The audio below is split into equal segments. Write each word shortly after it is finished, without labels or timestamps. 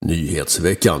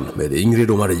Nyhetsveckan med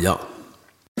Ingrid och Maria.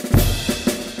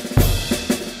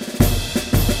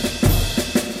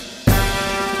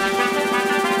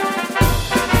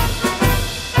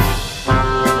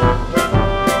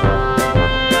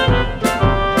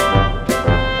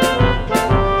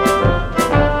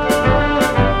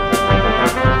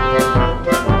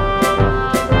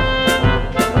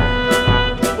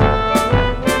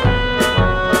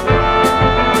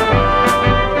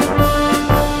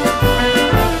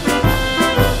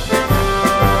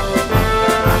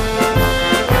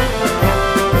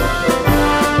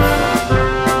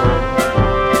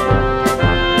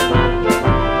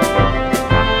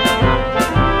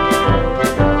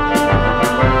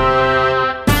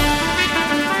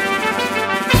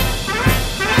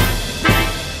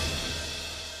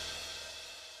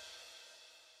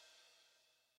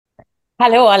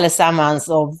 Hallå allesammans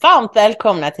och varmt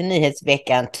välkomna till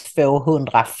Nyhetsveckan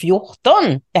 214.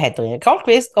 Jag heter Ingrid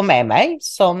Karlqvist och med mig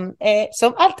som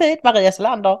alltid Maria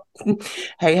Selander.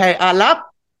 Hej alla!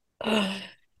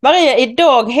 Maria,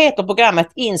 idag heter programmet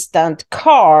Instant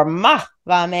Karma.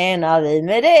 Vad menar vi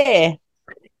med det?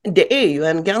 Det är ju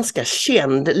en ganska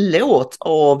känd låt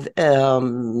av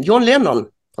John Lennon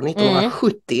från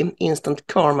 1970, Instant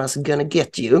Karma's Gonna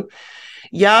Get You.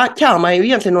 Ja, karma är ju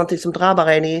egentligen någonting som drabbar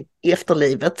en i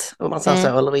efterlivet, om man säger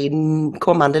så, eller i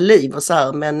kommande liv och så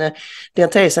här. Men den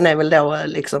tesen är väl då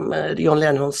liksom John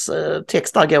Lennons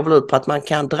text där går väl ut på att man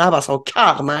kan drabbas av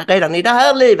karma redan i det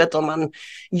här livet om man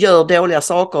gör dåliga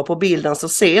saker. På bilden så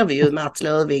ser vi ju Mats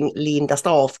Löfving, Linda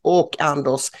Staff och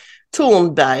Anders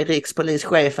Thornberg,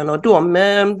 rikspolischefen, och de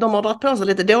har dragit på sig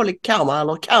lite dålig karma,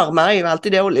 eller karma är ju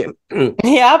alltid dålig.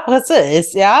 Ja,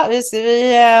 precis. Ja, vi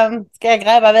ska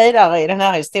gräva vidare i den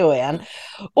här historien.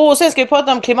 Och sen ska vi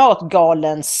prata om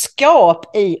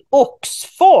klimatgalenskap i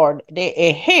Oxford. Det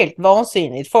är helt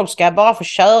vansinnigt. Folk ska bara få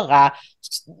köra.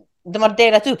 De har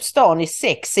delat upp stan i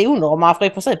 6 zoner och man får i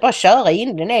princip bara köra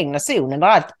in den egna zonen.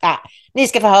 Ni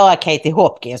ska få höra Katie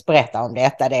Hopkins berätta om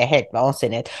detta. Det är helt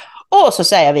vansinnigt. Och så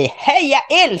säger vi heja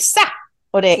Elsa!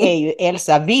 Och det är ju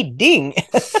Elsa Widding.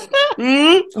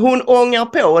 Hon ångar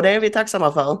på, det är vi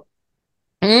tacksamma för.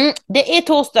 Det är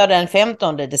torsdag den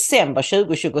 15 december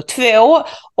 2022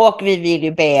 och vi vill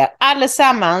ju be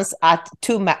allesammans att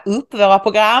tumma upp våra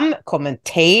program,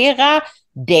 kommentera,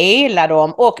 dela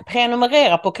dem och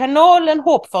prenumerera på kanalen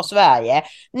Hopp för Sverige.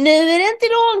 Nu är det inte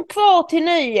långt kvar till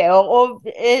nyår och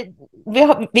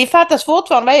vi fattas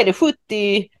fortfarande, vad är det,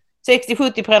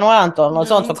 60-70 prenumeranter och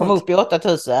sånt som kommer upp i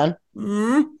 8000.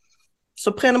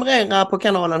 Så prenumerera på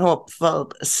kanalen Hopp för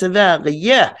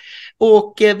Sverige.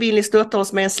 Och vill ni stötta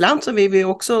oss med en slant så vill vi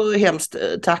också hemskt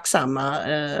tacksamma.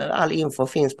 All info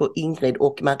finns på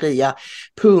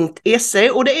ingridochmaria.se.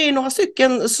 Och det är några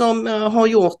stycken som har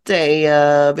gjort det.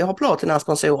 Vi har platina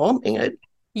sponsorer, Ingrid.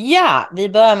 Ja, vi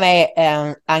börjar med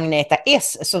Agneta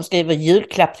S som skriver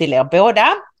julklapp till er båda.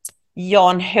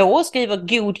 Jan H skriver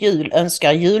god jul,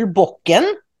 önskar julbocken.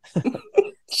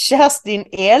 Kerstin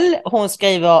L, hon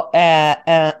skriver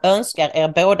önskar er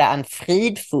båda en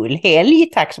fridfull helg.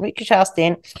 Tack så mycket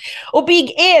Kerstin. Och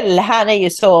Big L, han är ju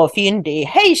så fyndig.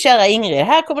 Hej kära Ingrid,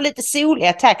 här kommer lite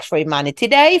soliga tax-free money till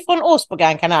dig från oss på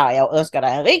Gran Canaria och önskar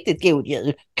dig en riktigt god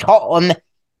jul. Kram!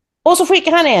 Och så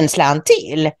skickar han en slant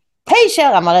till. Hej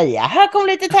kära Maria, här kommer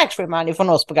lite tax-free money från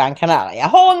oss på Gran Canaria.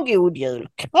 Ha en god jul.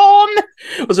 Kram!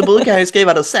 Och så brukar han ju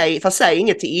skriva det, fast säg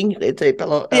inget till Ingrid typ.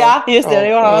 Eller, ja, just det. Det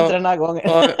gjorde han inte den här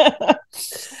gången.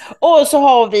 Och så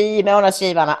har vi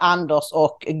månadsgivarna Anders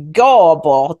och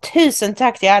Gabor. Tusen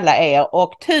tack till alla er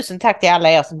och tusen tack till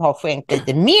alla er som har skänkt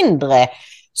lite mindre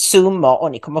summor.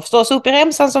 Och ni kommer förstås upp i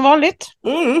remsan som vanligt.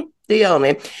 Det gör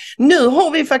ni. Nu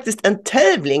har vi faktiskt en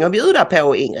tävling att bjuda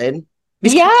på, Ingrid. Vi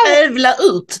ska tävla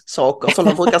ut saker som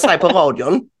de brukar säga på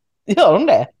radion. Gör de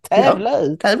det? Tävla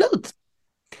ut?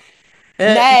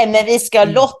 Nej, men vi ska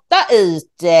lotta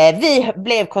ut. Vi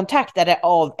blev kontaktade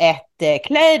av ett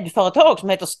klädföretag som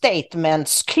heter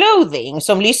Statements Clothing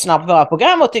som lyssnar på våra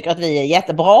program och tycker att vi är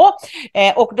jättebra.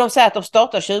 Och de säger att de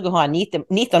startar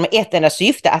 2019 med ett enda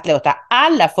syfte, att låta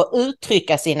alla få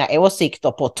uttrycka sina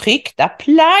åsikter på tryckta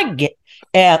plagg.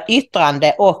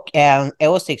 Yttrande och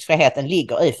åsiktsfriheten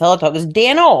ligger i företagets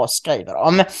DNA, skriver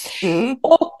de.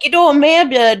 Och de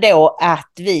erbjöd då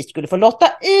att vi skulle få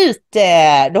lotta ut,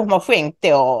 de har skänkt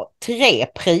då 3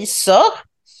 priser.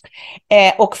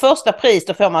 Och första pris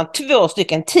då får man 2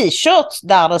 stycken t-shirts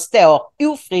där det står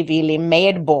ofrivillig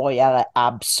medborgare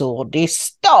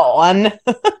Absurdistan.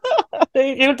 Det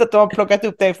är roligt att de har plockat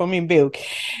upp det från min bok.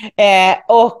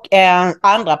 Och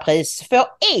andra pris får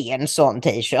 1 sån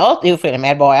t-shirt, ofrivillig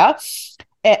medborgare.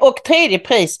 Och tredje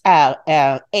pris är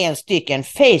en stycken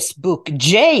Facebook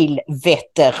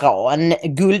Jail-veteran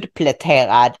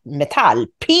guldpläterad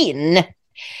metallpin.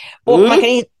 Och man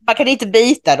kan inte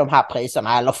byta de här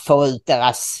priserna eller få ut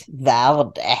deras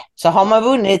värde. Så har man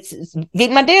vunnit,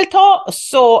 vill man delta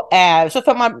så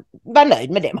får man vara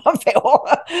nöjd med det man får.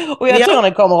 Och jag tror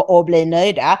ni kommer att bli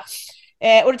nöjda.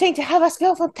 Och då tänkte jag, vad ska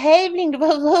jag för en tävling?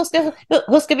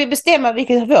 Hur ska vi bestämma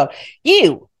vilket jag får?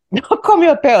 Jo, då kom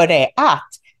jag på det att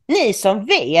ni som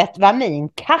vet vad min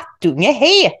kattunge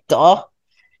heter,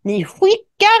 ni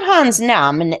skickar hans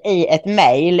namn i ett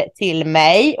mejl till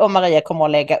mig och Maria kommer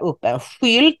att lägga upp en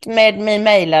skylt med min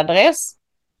mejladress.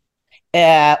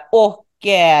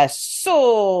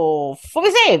 Så får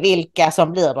vi se vilka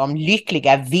som blir de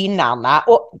lyckliga vinnarna.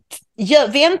 Och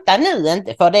vänta nu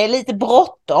inte, för det är lite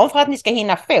bråttom för att ni ska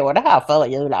hinna få det här före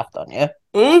julafton ju.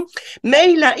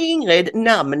 Maila Ingrid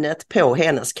namnet på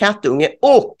hennes kattunge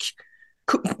och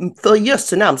för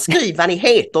jösse namn skriv vad ni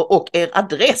heter och er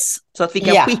adress så att vi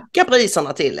kan skicka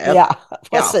priserna till er. Ja,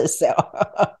 precis så.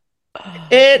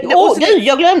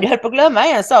 Jag höll på att glömma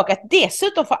en sak, att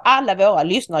dessutom får alla våra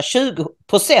lyssnare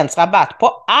 20% rabatt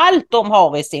på allt de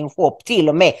har i sin shop till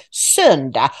och med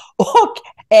söndag. Och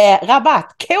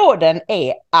rabattkoden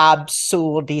är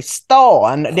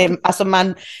Absurdistan. Alltså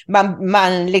man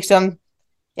liksom,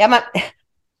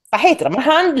 vad heter det? Man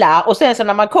handlar och sen så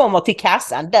när man kommer till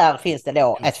kassan, där finns det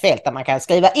då ett fält där man kan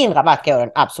skriva in rabattkoden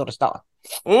Absurdistan.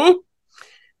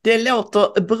 Det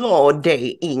låter bra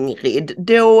det, Ingrid.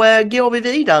 Då går vi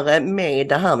vidare med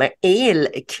det här med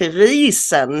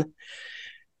elkrisen.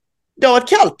 Det har varit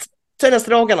kallt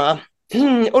senaste dagarna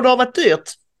och det har varit dyrt.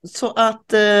 Så att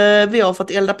vi har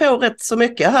fått elda på rätt så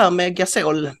mycket här med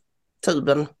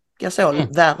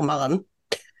gasolvärmaren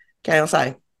kan jag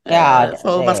säga.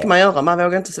 Vad ska man göra? Man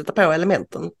vågar inte sätta på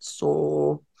elementen.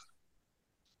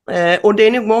 Och det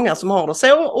är nog många som har det så,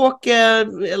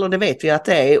 eller det vet vi att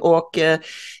det är. Och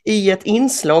i ett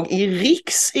inslag i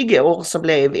Riks igår så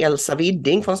blev Elsa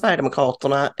Widding från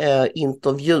Sverigedemokraterna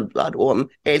intervjuad om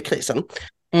elkrisen.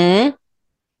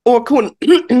 Och hon,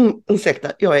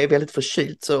 ursäkta, jag är väldigt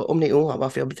förkyld, så om ni undrar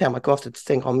varför jag beter mig konstigt och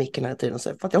stänger av micken hela tiden så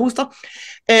för att jag hostar.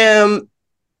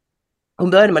 Hon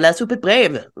började med att läsa upp ett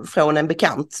brev från en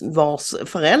bekant vars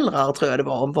föräldrar, tror jag det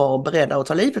var beredda att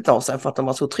ta livet av sig för att de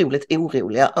var så otroligt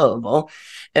oroliga över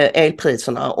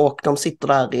elpriserna, och de sitter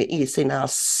där i sina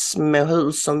små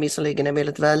hus som visserligen är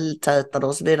väldigt vältätade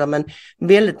och så vidare, men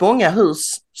väldigt många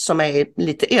hus som är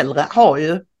lite äldre har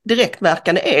ju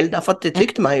direktverkande el, därför att det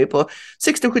tyckte man ju på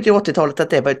 60-, 70-, 80-talet att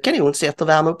det var ett kanonsätt att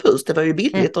värma upp hus. Det var ju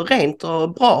billigt och rent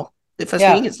och bra. Det fanns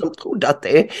ingen som trodde att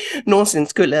det någonsin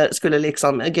skulle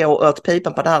liksom gå åt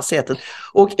pipan på det här sättet.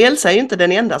 Och Elsa är ju inte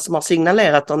den enda som har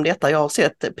signalerat om detta. Jag har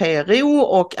sett PRO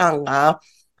och andra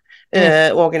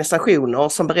organisationer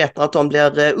som berättar att de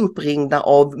blir uppringda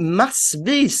av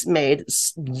massvis med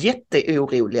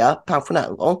jätteoroliga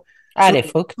pensionärer. Ja, det är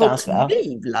fruktansvärt.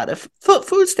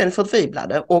 Fullständigt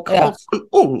förtvivlade och har sån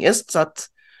ångest så att...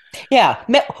 Ja,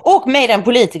 och medan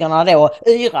politikerna då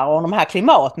yrar om de här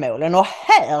klimatmålen, och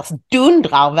här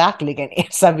dundrar verkligen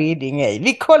Elsa Widding i.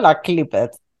 Vi kollar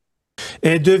klippet.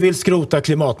 Du vill skrota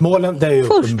klimatmålen, det är ju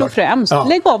först uppenbart. Och främst,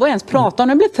 lägg av och ens prata om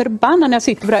det. Jag blir förbannad när jag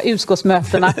sitter på de här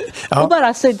utskottsmötena och bara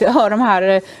hör de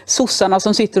här sossarna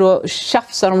som sitter och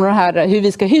tjafsar om det här,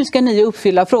 hur ska ni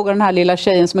uppfylla, frågar den här lilla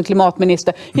tjejen som är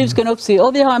klimatminister, hur ska ni uppfylla,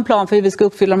 och vi har en plan för hur vi ska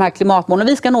uppfylla de här klimatmålen,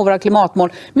 vi ska nå våra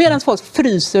klimatmål, medan folk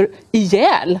fryser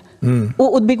ihjäl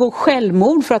och begår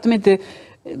självmord för att de inte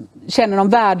känner någon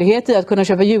värdighet i att kunna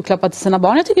köpa julklappar till sina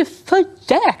barn. Jag tycker för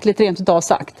jäkligt rent utav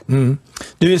sagt.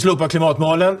 Du vill slopa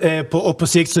klimatmålen och på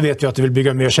sikt så vet vi att du vill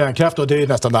bygga mer kärnkraft, och det är ju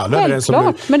nästan alla överens om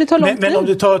nu. Men det tar lång tid. Men om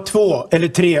du tar 2 eller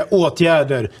 3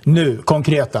 åtgärder nu,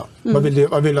 konkreta, vad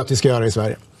vill du att vi ska göra i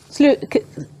Sverige?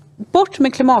 Bort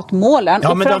med klimatmålen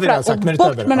och framförallt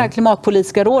bort med det här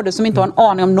klimatpolitiska rådet som inte har en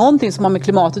aning om någonting som har med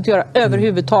klimatet att göra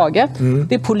överhuvudtaget.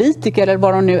 Det är politiker eller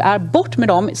vad de nu är. Bort med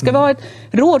dem. Ska vi ha ett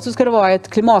råd så ska det vara ett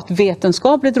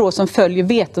klimatvetenskapligt råd som följer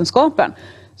vetenskapen.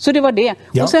 Så det var det.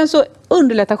 Ja. Och sen så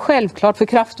underlätta självklart för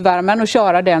kraftvärmen och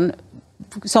köra den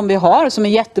som vi har, som är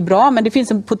jättebra, men det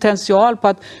finns en potential på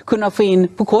att kunna få in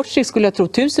på kort sikt, skulle jag tro,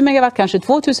 1000 megawatt, kanske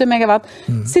 2000 megawatt.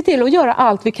 Se till att göra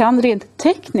allt vi kan rent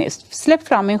tekniskt. Släpp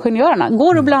fram ingenjörerna.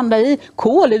 Går att blanda i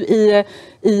kol i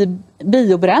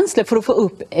biobränsle för att få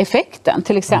upp effekten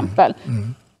till exempel.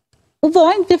 Och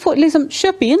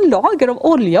köp in lager av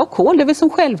olja och kol, det är väl som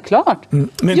självklart.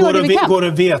 Men går det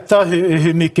att veta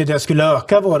hur mycket det skulle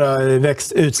öka våra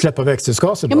utsläpp av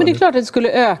växthusgaser? Ja, men det är klart att det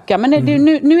skulle öka. Men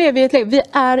nu är vi i ett läge, vi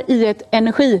är i ett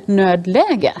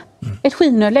energinödläge. Ett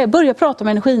skidnöle, börja prata om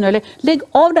energinöle. Lägg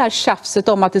av det här tjafset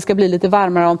om att det ska bli lite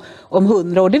varmare om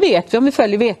 100 år. Det vet vi om vi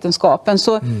följer vetenskapen.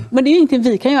 Men det är ju ingenting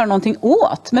vi kan göra någonting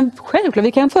åt. Men självklart,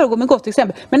 vi kan föregå med gott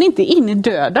exempel. Men inte in i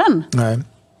döden. Nej.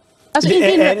 Alltså,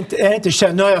 är inte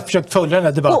känd. Nu har jag försökt följa den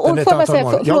här debatten ett antal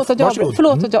månader.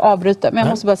 Förlåt att jag avbryter, men jag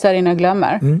måste bara säga det innan jag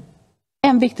glömmer.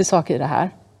 En viktig sak i det här.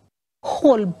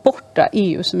 Håll borta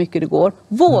EU så mycket det går.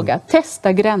 Våga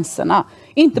testa gränserna.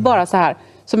 Inte bara så här,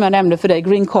 som jag nämnde för dig,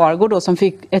 Green Cargo då, som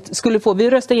vi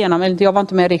röstade igenom, eller jag var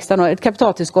inte med i riksdagen, ett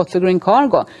kapitaltillskott för Green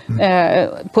Cargo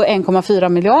på 1,4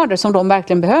 miljarder som de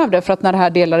verkligen behövde, för att när det här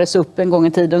delades upp en gång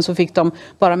i tiden så fick de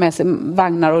bara med sig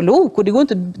vagnar och lok, och det går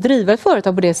inte att driva ett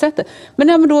företag på det sättet.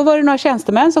 Men då var det några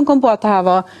tjänstemän som kom på att det här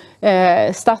var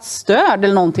statsstöd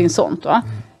eller någonting sånt, va?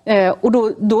 Och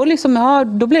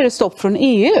då blev det stopp från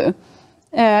EU.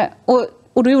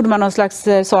 Och då gjorde man någon slags,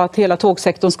 sa att hela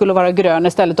tågsektorn skulle vara grön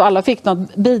istället och alla fick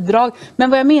något bidrag. Men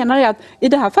vad jag menar är att i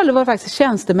det här fallet var det faktiskt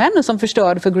tjänstemännen som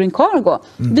förstörde för Green Cargo.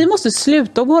 Vi måste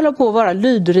sluta och hålla på att vara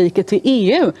lydrike till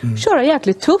EU. Köra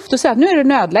jäkligt tufft och säga att nu är det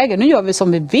nödläge, nu gör vi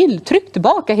som vi vill. Tryck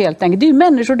tillbaka helt enkelt. Det är ju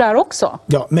människor där också.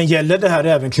 Ja, men gäller det här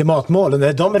även klimatmålen?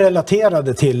 Är de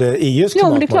relaterade till EUs klimatmål? Ja,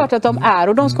 men det är klart att de är.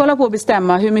 Och de ska hålla på att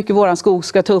bestämma hur mycket våran skog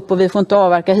ska ta upp och vi får inte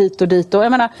avverka hit och dit. Och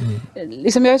jag menar,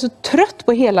 jag är så trött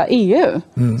på hela EU.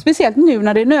 Speciellt nu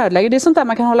när det är nödläge. Det är sånt där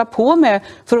man kan hålla på med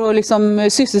för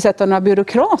att sysselsätta några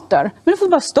byråkrater. Men det får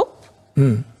bara stopp.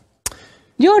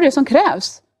 Gör det som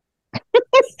krävs.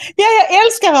 Ja, jag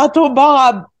älskar att hon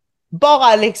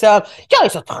bara liksom, jag är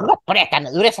så trött på detta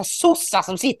nu. Dessa sossar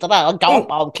som sitter där och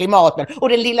gapar om klimatet. Och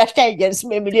den lilla tjejen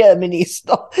som är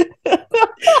miljöminister.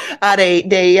 Ja,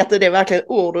 det är verkligen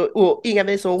ord och inga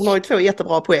visor. Hon har ju 2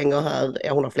 jättebra poänger här.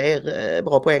 Ja, hon har fler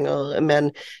bra poänger.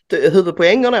 Men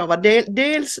huvudpoängerna var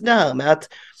dels det här med att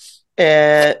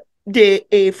det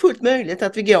är fullt möjligt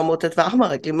att vi går mot ett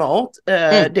varmare klimat.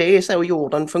 Det är så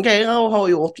jorden fungerar och har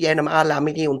gjort genom alla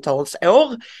miljontals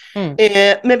år.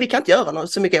 Men vi kan inte göra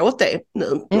så mycket åt det nu.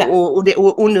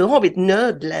 Och nu har vi ett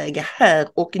nödläge här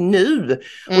och nu.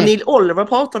 Och Neil Oliver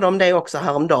pratade om det också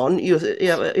häromdagen.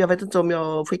 Jag vet inte om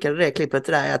jag skickade det klippet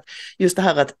till dig. Att just det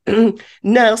här att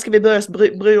när ska vi börja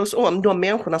bry oss om de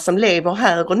människorna som lever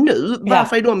här och nu?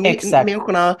 Varför är de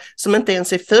människorna som inte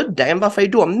ens är födda än? Varför är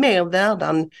de mer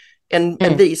värda än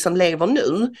vi som lever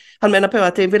nu? Han menar på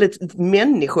att det är en väldigt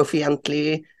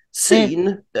människofientlig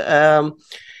syn.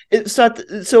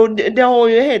 Så det har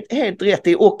ju helt rätt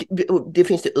i, och det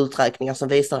finns det uträkningar som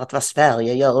visar att vad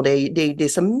Sverige gör, det är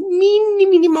så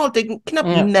minimalt, det är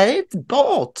knappt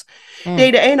mätbart. Det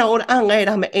är det ena, och det andra är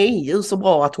det här med EU, så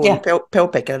bra att hon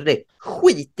påpekade det.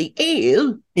 Skit i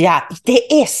EU. Ja,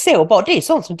 det är så bra. Det är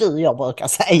sånt som du och jag brukar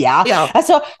säga. Ja.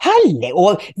 Alltså,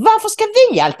 hallå, varför ska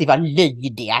vi alltid vara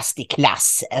lydigast i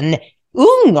klassen?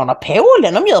 Ungarna och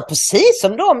Polen, de gör precis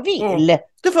som de vill.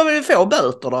 Då får vi få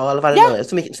böter då, eller vad det nu är,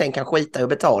 som vi sen kan skita i och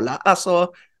betala. Alltså,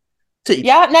 typ.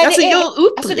 Ja, nej, gör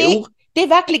uppror. Det är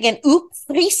verkligen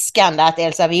uppfriskande att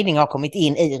Elsa Winning har kommit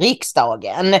in i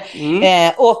riksdagen.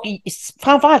 Och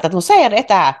framförallt att hon säger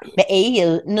detta med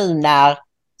EU nu när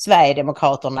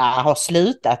Sverigedemokraterna har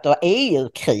slutat och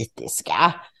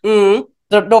EU-kritiska.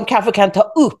 De kanske kan ta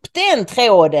upp den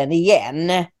tråden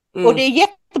igen. Och det är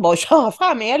jättebra att köra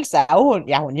fram Elsa.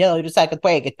 Hon gör ju det säkert på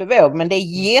eget bevåg, men det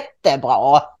är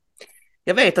jättebra.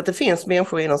 Jag vet att det finns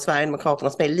människor inom Sverigedemokraterna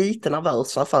som är lite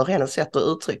nervösa för hennes sätt att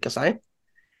uttrycka sig.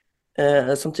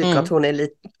 Som tycker att hon är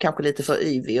kanske lite för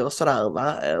yvig och sådär,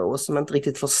 va? Och som inte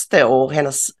riktigt förstår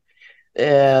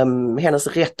hennes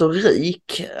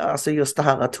retorik. Alltså just det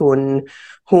här att hon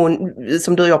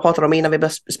som du och jag pratade om innan vi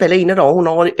började spela in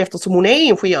idag, eftersom hon är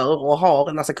ingenjör och har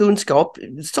en massa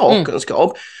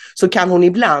sakkunskap, så kan hon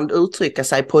ibland uttrycka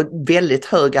sig på väldigt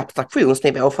hög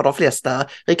abstraktionsnivå för de flesta.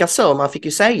 Rickard Sörman fick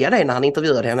ju säga det när han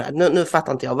intervjuade henne. Nu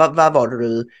fattar inte jag, vad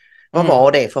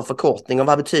var det för förkortning och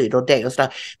vad betyder det och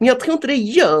sådär. Men jag tror inte det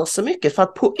gör så mycket, för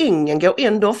att poängen går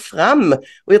ändå fram.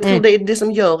 Och jag tror det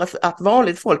som gör att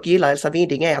vanligt folk gillar Elsa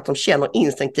Winning är att de känner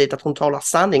instinktivt att hon talar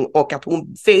sanning och att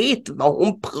hon vet vad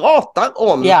hon pratar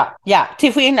om. Ja,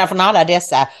 till skillnad från alla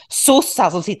dessa sossar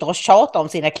som sitter och tjatar om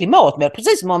sina klimatmål,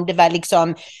 precis som om det var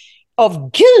liksom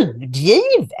av Gud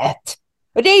givet.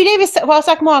 Och det är ju det vi har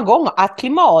sagt många gånger, att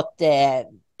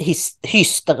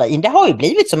hysterin, det har ju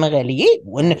blivit som en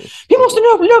religion. Vi måste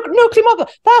nå klimatet.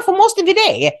 Varför måste vi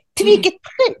det? Till vilket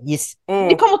pris?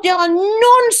 Det kommer att göra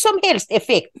någon som helst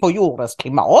effekt på jordens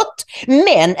klimat,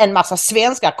 men en massa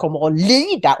svenskar kommer att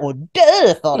lida och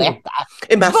dö för detta.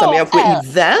 En massa människor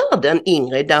i världen,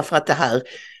 Ingrid, därför att det här,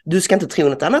 du ska inte tro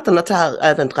något annat än att det här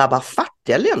även drabbar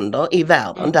fattiga länder i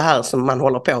världen, det här som man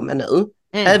håller på med nu.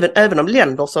 Även om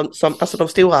länder som alltså de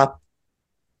stora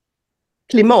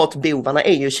klimatbovarna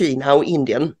är ju Kina och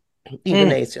Indien,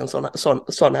 Indonesien,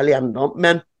 sådana länder.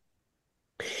 Men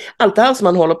allt det här som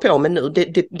man håller på med nu,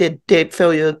 det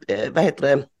får ju,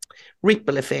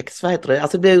 ripple effects, alltså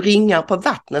det blir ringar på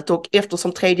vattnet, och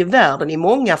eftersom tredje världen i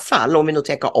många fall, om vi nu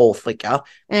tänker Afrika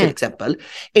till exempel,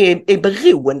 är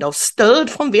beroende av stöd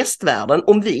från västvärlden,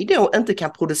 om vi då inte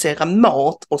kan producera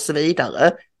mat och så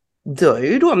vidare, då är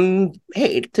ju de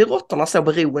helt till råttorna så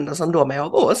beroende som de är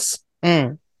av oss.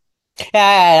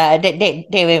 Ja,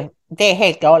 det är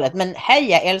helt galet. Men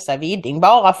heja Elsa Widding,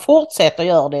 bara fortsätt att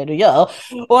göra det du gör.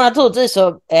 Och naturligtvis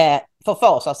så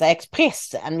förfasar sig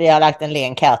Expressen. Vi har lagt en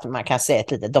länk här som man kan se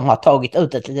de har tagit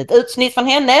ut ett litet utsnitt från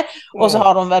henne. Och så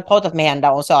har de väl pratat med henne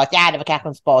och sa att det var kanske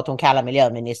inte så bra att hon kallar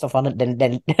miljöministern för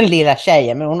den lilla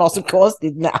tjejen, men hon har så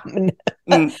konstigt namn.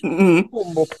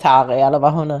 Moktari eller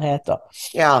vad hon nu heter.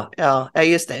 Ja,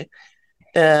 just det.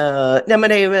 Nej, men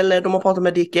det är väl, de har pratat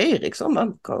med Dick Eriksson, va?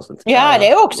 Konstigt. Ja, det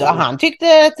är också. Han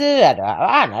tyckte att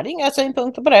han hade inga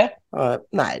synpunkter på det.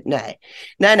 Nej,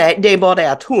 det är bara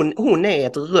det att hon är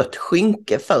ett rött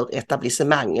skynke för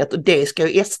etablissemanget, och det ska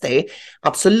ju SD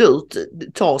absolut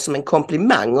ta som en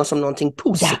komplimang och som någonting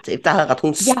positivt, det här att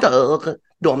hon stör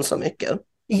dem så mycket.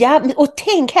 Ja, och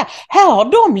tänk här har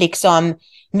de liksom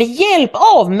med hjälp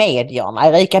av medierna,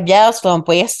 Erika Bjärström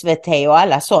på SVT och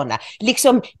alla sådana,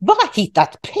 liksom bara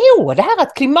hittat på det här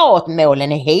att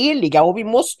klimatmålen är heliga och vi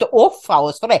måste offra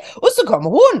oss för det. Och så kommer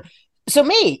hon som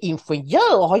är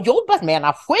ingenjör och har jobbat med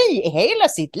energi i hela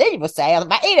sitt liv och säger,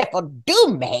 vad är det för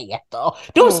dumheter?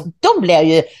 De blir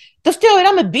ju, då står ju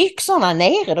där med byxorna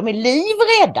nere, de är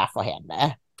livrädda för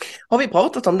henne. Har vi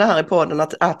pratat om det här i podden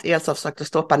att Elsa försökte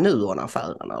stoppa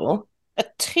Nuon-affären, eller?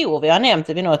 Jag tror vi har nämnt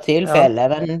det vid något tillfälle,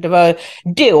 men det var,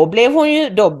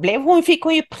 fick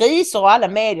hon ju priser och alla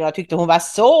medier tyckte hon var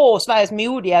så Sveriges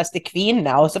modigaste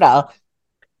kvinna och sådär.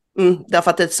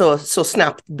 Därför att det så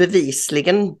snabbt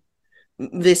bevisligen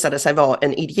visade sig vara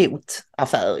en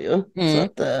idiotaffär ju. Så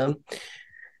att,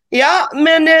 ja,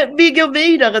 men vi går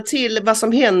vidare till vad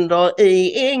som händer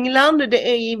i England. Det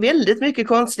är väldigt mycket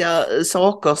konstiga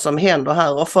saker som händer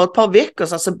här, och för ett par veckor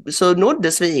sedan så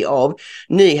nåddes vi av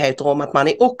nyheter om att man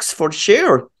i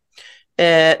Oxfordshire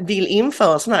vill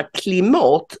införa sådana här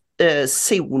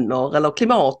klimatzoner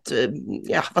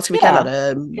eller vad ska vi kalla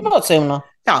det? Klimatzoner.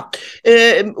 Ja,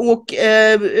 och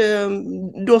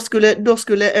då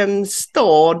skulle en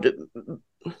stad,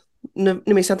 nu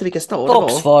minns jag inte vilken stad det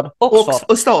var.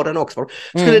 Oxford. Staden Oxford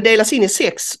skulle delas in i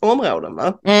 6 områden,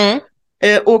 va?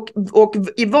 Och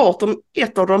i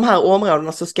ett av de här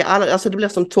områdena så ska alla, alltså det blir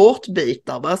som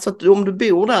tårtbitar, va? Så att om du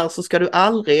bor där så ska du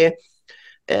aldrig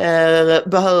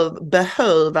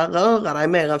behöva röra dig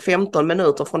mer än 15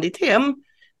 minuter från ditt hem.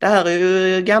 Det här är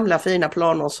ju gamla fina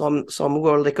planer som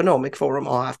World Economic Forum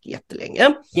har haft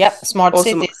jättelänge. Ja, smart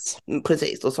cities.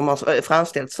 Precis, och som har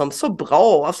framställts som så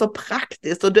bra och så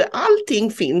praktiskt, och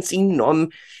allting finns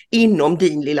inom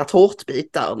din lilla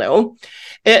tårtbit där då.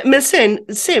 Men sen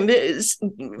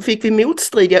fick vi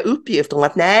motstridiga uppgifter om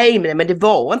att nej, men det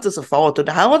var inte så farligt, och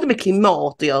det här har inte med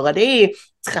klimat att göra, det är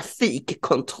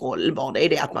trafikkontroll, det är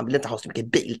det att man vill inte ha så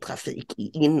mycket biltrafik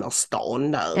i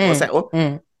innerstan där och så.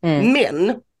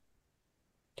 Men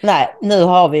nej, nu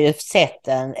har vi ju sett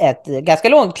ett ganska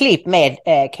långt klipp med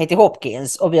Katie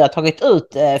Hopkins, och vi har tagit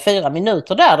ut 4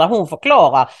 minuter där hon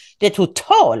förklarar det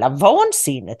totala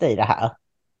vansinnet i det här.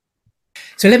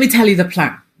 So let me tell you the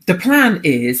plan. The plan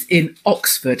is in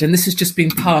Oxford, and this has just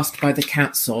been passed by the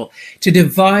council, to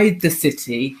divide the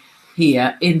city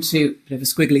here into, bit of a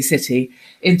squiggly city,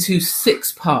 into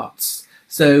 6 parts.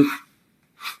 So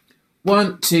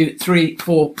 1, 2, 3,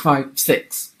 4, 5,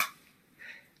 6.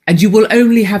 And you will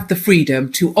only have the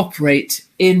freedom to operate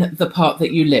in the part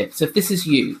that you live. So if this is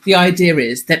you, the idea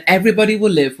is that everybody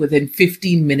will live within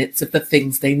 15 minutes of the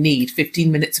things they need.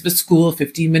 15 minutes of a school,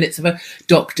 15 minutes of a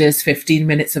doctor's, 15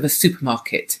 minutes of a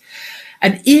supermarket.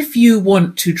 And if you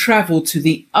want to travel to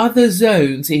the other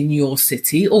zones in your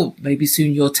city, or maybe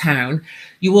soon your town,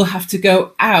 you will have to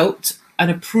go out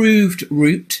an approved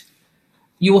route.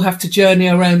 You will have to journey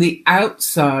around the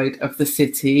outside of the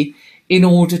city in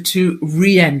order to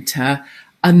re-enter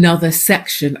another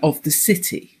section of the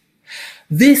city.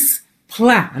 This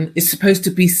plan is supposed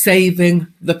to be saving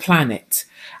the planet.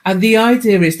 And the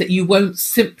idea is that you won't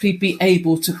simply be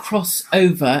able to cross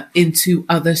over into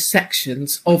other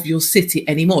sections of your city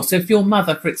anymore. So if your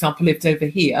mother, for example, lived over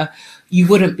here, you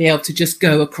wouldn't be able to just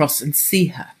go across and see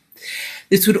her.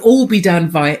 This would all be done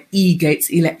via e-gates,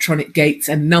 electronic gates,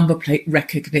 and number plate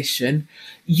recognition.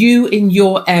 You in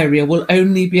your area will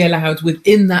only be allowed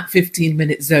within that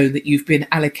 15-minute zone that you've been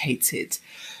allocated.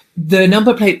 The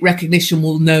number plate recognition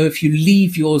will know if you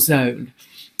leave your zone.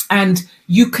 and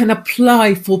you can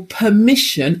apply for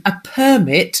a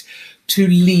permit to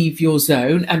leave your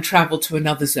zone and travel to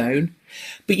another zone,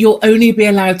 but you'll only be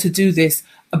allowed to do this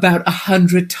about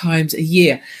 100 times a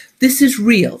year. This is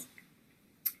real.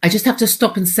 I just have to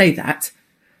stop and say that.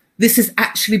 This has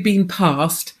actually been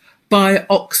passed by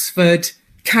Oxford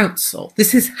Council.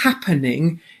 This is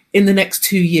happening in the next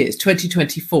 2 years,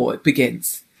 2024 it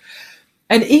begins.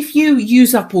 And if you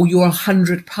use up all your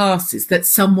 100 passes that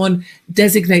someone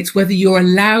designates whether you're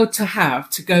allowed to have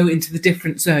to go into the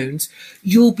different zones,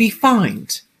 you'll be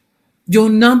fined. Your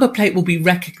number plate will be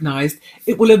recognised.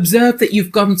 It will observe that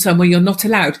you've gone somewhere you're not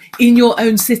allowed in your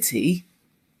own city,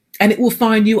 and it will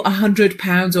fine you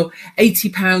 £100 or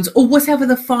 £80 or whatever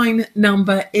the fine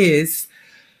number is.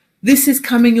 This is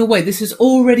coming your way. This has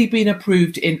already been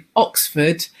approved in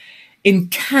Oxford. In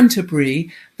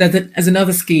Canterbury, as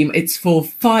another scheme, it's for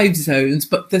 5 zones,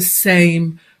 but the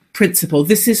same principle.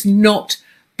 This is not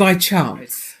by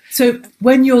chance. So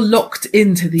when you're locked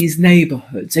into these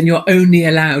neighbourhoods and you're only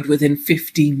allowed within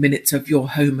 15 minutes of your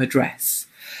home address,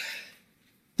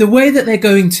 the way that they're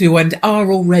going to and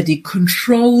are already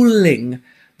controlling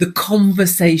the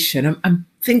conversation, and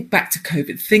think back to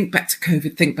COVID,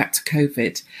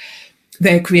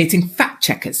 they're creating fact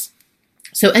checkers.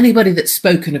 So anybody that's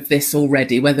spoken of this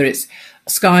already, whether it's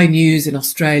Sky News in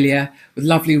Australia with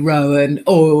lovely Rowan,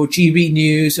 or GB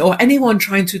News, or anyone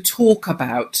trying to talk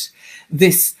about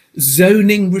this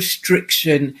zoning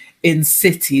restriction in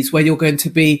cities where you're going to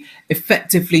be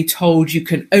effectively told you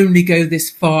can only go this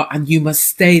far and you must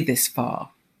stay this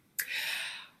far.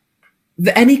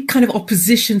 Any kind of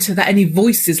opposition to that, any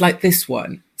voices like this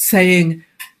one saying,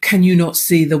 can you not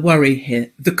see the worry here,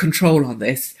 the control on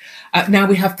this? Now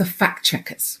we have the fact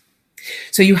checkers.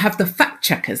 So you have the fact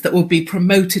checkers that will be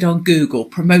promoted on Google,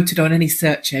 promoted on any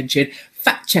search engine,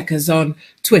 fact checkers on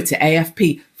Twitter,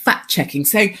 AFP, fact checking,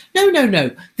 saying,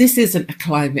 no, this isn't a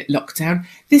climate lockdown.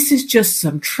 This is just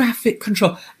some traffic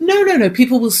control. No,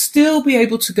 people will still be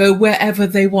able to go wherever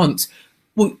they want.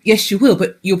 Well, yes, you will,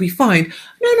 but you'll be fine.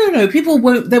 No,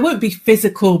 there won't be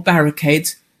physical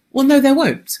barricades. Well, no, there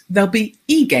won't. There'll be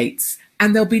e-gates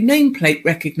and there'll be nameplate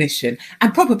recognition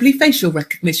and probably facial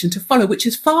recognition to follow, which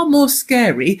is far more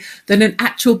scary than an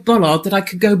actual bollard that I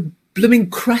could go blooming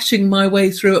crashing my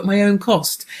way through at my own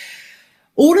cost.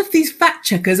 All of these fact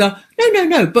checkers are,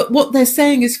 no, but what they're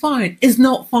saying is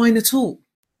not fine at all.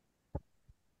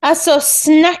 Alltså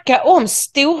snacka om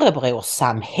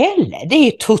storebrorsamhälle. Det är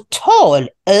ju total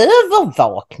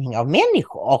övervakning av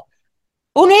människor.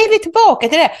 Och nu är vi tillbaka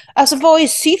till det. Alltså vad är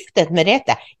syftet med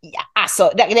detta? Ja,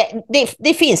 alltså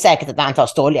det finns säkert ett antal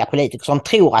stolliga politiker som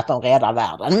tror att de räddar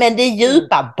världen. Men det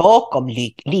djupa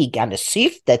bakomliggande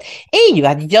syftet är ju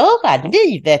att göra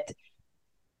livet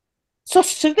så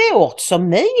svårt som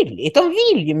möjligt. De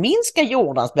vill ju minska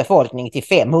jordens befolkning till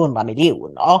 500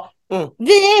 miljoner.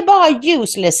 Vi är bara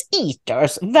useless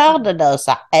eaters,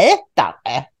 värdelösa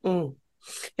ätare.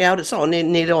 Ja, det sa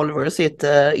Neil Oliver i sitt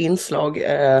inslag.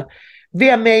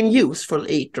 Vem är en useful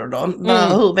eater då?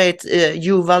 Hur vet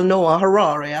Yuval Noah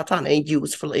Harari att han är en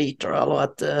useful eater? Eller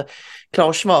att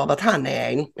Klaus Schwab att han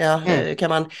är en? Ja, kan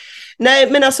man...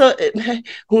 Nej, men alltså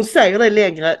hon säger det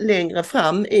längre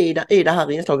fram i det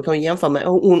här inslaget. Hon jämför med,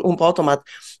 hon pratar om att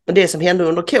det som hände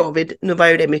under covid, nu var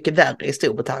ju det mycket värre i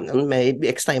Storbritannien med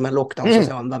extrema lockdowns och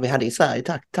så än vad vi hade i Sverige,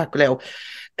 tack och lov.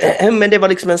 Men det var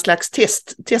liksom en slags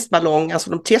testballong, alltså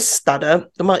de testade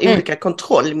de här olika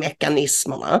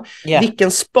kontrollmekanismerna.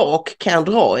 Vilken spak kan jag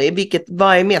dra i,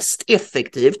 vad är mest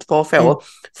effektivt för att få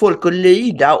folk att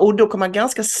lyda, och då kommer man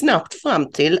ganska snabbt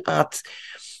fram till att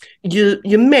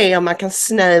ju mer man kan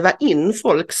snäva in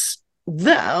folks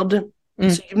värld,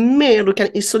 så ju mer du kan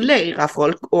isolera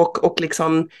folk och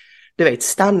liksom, du vet,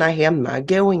 stanna hemma,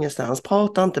 gå ingenstans,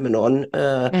 prata inte med någon,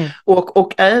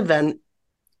 och även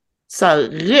så här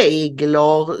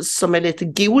regler som är lite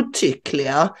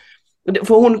godtyckliga.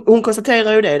 För hon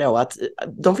konstaterar ju det då, att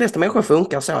de flesta människor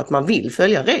funkar så att man vill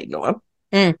följa reglerna.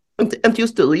 Inte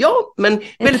just du och jag, men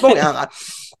väldigt många andra.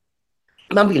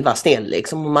 Man vill vara snäll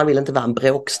liksom, och man vill inte vara en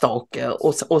bråkstake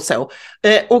och så.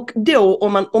 Och då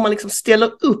om man liksom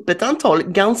ställer upp ett antal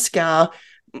ganska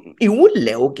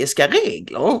ologiska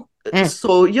regler,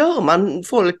 så gör man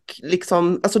folk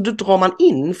liksom, alltså då drar man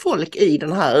in folk i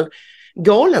den här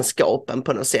galenskapen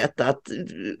på något sätt.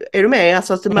 Är du med?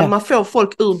 Alltså att man får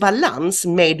folk ur balans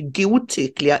med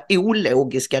godtyckliga,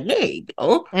 ologiska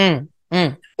regler.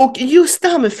 Och just det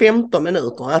här med 15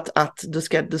 minuter, att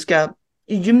du ska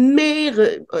ju mer,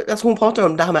 alltså hon pratar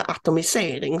om det här med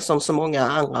atomisering som så många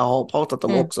andra har pratat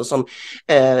om också, som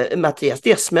Mattias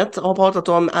Desmet har pratat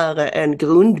om är en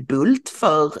grundbult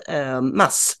för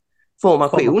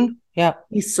massformation.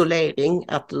 isolering,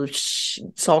 att du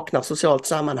saknar socialt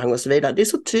sammanhang och så vidare. Det är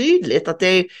så tydligt att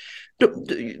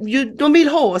de vill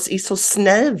ha oss i så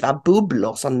snäva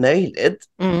bubblor som möjligt.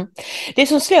 Det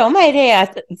som slår mig det är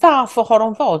att varför har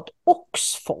de valt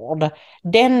Oxford,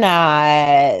 denna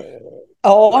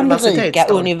anrika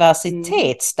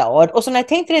universitetsstad? Och så när jag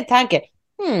tänkte den tanken,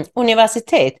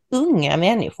 universitet, unga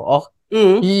människor,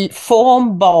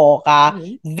 formbara,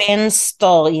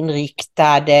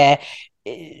 vänsterinriktade,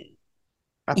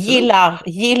 gillar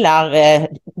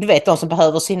du vet, de som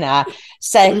behöver sina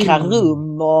säkra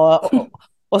rum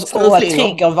och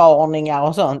triggervarningar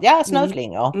och sånt. Ja,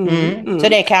 snöflingor. Så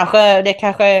det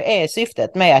kanske är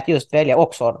syftet med att just välja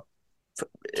Oxford.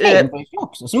 Cambridge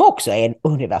också, som också är en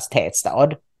universitetsstad.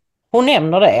 Hon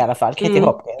nämner det i alla fall, Kitty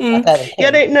Hopkins.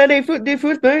 Det är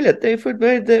fullt möjligt. Det är fullt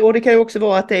möjligt. Och det kan ju också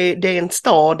vara att det är en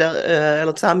stad eller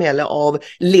ett samhälle av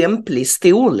lämplig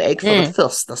storlek för ett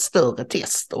första större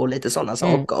test och lite sådana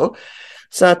saker.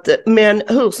 Så att, men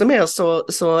hur som helst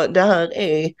så det här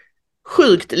är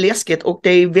sjukt läskigt, och det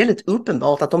är väldigt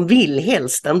uppenbart att de vill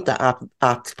helst inte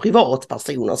att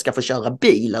privatpersoner ska få köra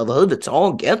bil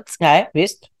överhuvudtaget. Nej,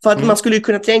 visst. För att man skulle ju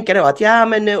kunna tänka då att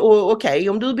okej,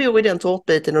 om du bor i den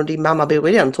tårtbiten och din mamma bor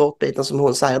i den tårtbiten som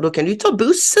hon säger, då kan du ju ta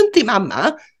bussen till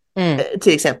mamma.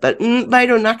 Till exempel. Vad är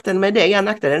då nackdelen med det? Ja,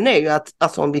 nackdelen är ju att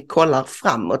alltså, om vi kollar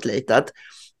framåt lite, att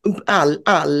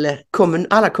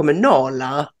alla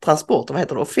kommunala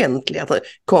transporter, offentliga,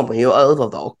 kommer ju att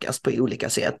övervakas på olika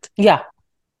sätt. Ja,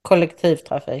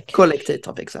 kollektivtrafik,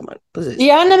 precis.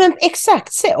 Ja, nej, men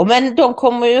exakt så. Men de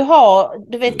kommer ju ha,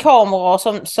 du vet,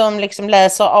 kameror som liksom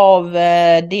läser av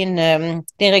din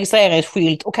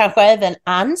registreringsskylt, och kanske även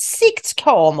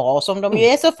ansiktskameror som de ju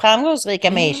är så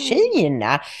framgångsrika med i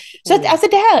Kina. Så att, alltså,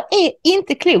 det här är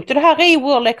inte klokt, och det här är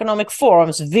World Economic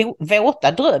Forums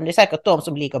våta dröm. Det är säkert de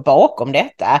som ligger bakom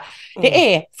detta.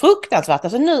 Det är fruktansvärt.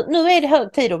 Alltså, nu är det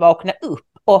hög tid att vakna upp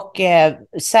och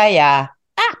säga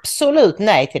absolut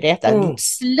nej till detta.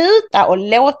 Sluta och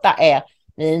låta er,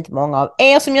 det är inte många av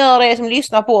er som gör det, som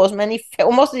lyssnar på oss, men ni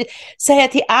måste säga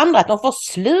till andra att de får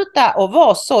sluta och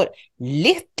vara så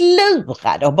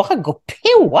lättlurade och bara gå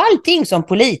på allting som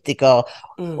politiker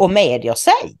och medier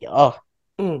säger.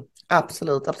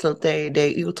 Absolut. Det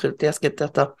är otroligt läskigt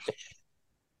detta.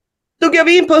 Då går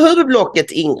vi in på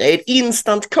huvudblocket, Ingrid.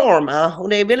 Instant karma. Och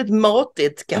det är väldigt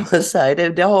matigt, kan man säga.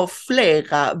 Det har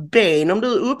flera ben. Om du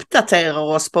uppdaterar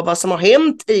oss på vad som har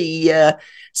hänt i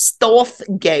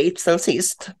Staffgate sen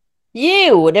sist.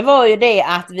 Jo, det var ju det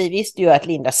att vi visste ju att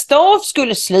Linda Staff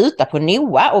skulle sluta på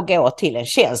NOA och gå till en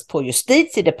tjänst på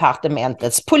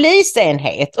Justitiedepartementets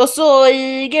polisenhet. Och så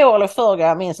igår eller förrgår,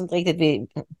 jag minns inte riktigt,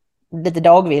 lite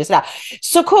dagvis där,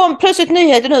 så kom plötsligt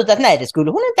nyheten ut att nej, det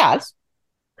skulle hon inte alls.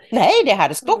 Nej, det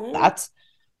hade stoppats.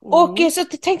 Och så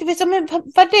tänkte vi så, men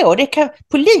vadå?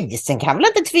 Polisen kan väl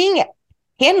inte tvinga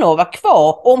henne att vara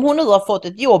kvar om hon nu har fått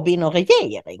ett jobb inom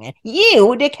regeringen?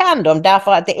 Jo, det kan de,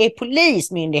 därför att det är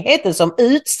polismyndigheten som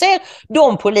utser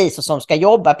de poliser som ska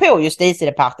jobba på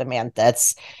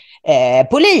Justitiedepartementets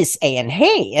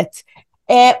polisenhet.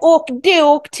 Och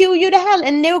då tog ju det här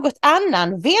en något annan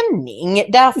vändning,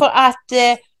 därför att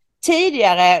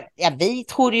tidigare, vi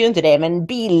trodde ju inte det, men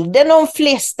bilden de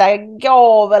flesta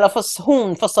gav, eller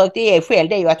hon försökte ge själv,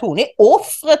 det är ju att hon är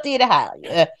offret i det här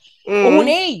ju. Och hon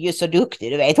är ju så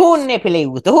duktig, du vet. Hon är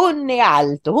pilot och hon är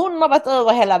allt, och hon har varit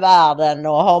över hela världen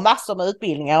och har massor med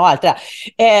utbildningar och allt det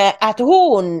där.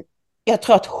 Jag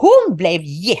tror att hon blev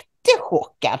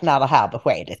jättechockad när det här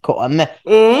beskedet kom.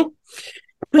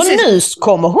 Och nu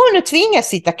kommer hon att tvingas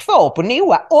sitta kvar på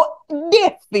NOA, och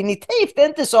definitivt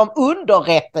inte som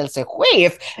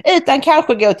underrättelsechef, utan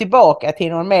kanske gå tillbaka till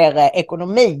någon mer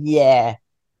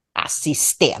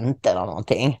ekonomiassistent eller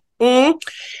någonting.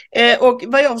 Och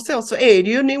vad jag förstår så är det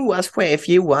ju NOAs chef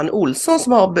Johan Olsson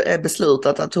som har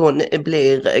beslutat att hon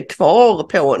blir kvar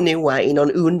på NOA i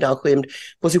någon undanskymd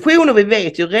position, och vi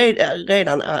vet ju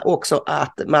redan också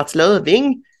att Mats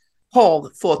Löfving har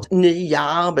fått nya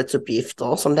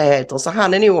arbetsuppgifter, som det heter, så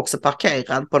han är nog också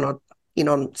parkerad på i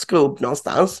någon skrubb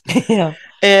någonstans. Ja.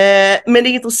 Men det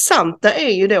intressanta är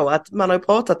ju då att man har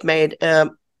pratat med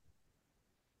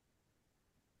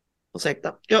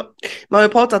man har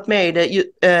pratat med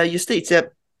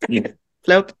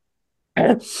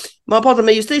man har pratat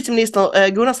med justitieminister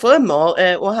Gunnar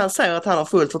Strömmer, och han säger att han har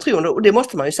fullt förtroende, och det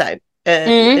måste man ju säga.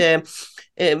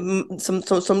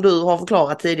 Som du har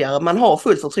förklarat tidigare, man har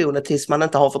fullt förtroende tills man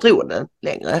inte har förtroende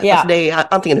längre. Ja. Alltså det är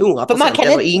antingen 100%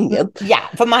 eller inget. Ja,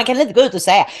 för man kan inte gå ut och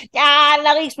säga alla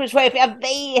rikspolischef, jag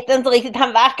vet inte riktigt,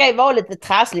 han verkar ju vara lite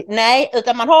trasslig. Nej,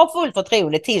 utan man har fullt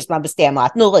förtroende tills man bestämmer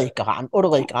att nu ryker han, och då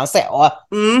ryker han så.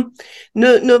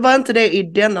 Nu var inte det i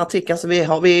den artikeln som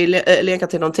vi länkar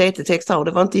till någon TT-text här, och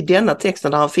det var inte i denna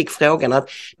texten där han fick frågan att,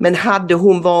 men hade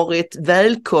hon varit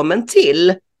välkommen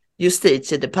till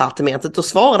Justitiedepartementet, då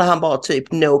svarade han bara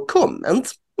typ no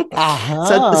comment.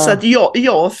 Så att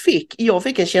jag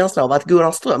fick en känsla av att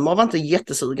Gunnar Strömmer var inte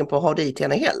jättesugen på att ha dit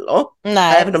henne heller.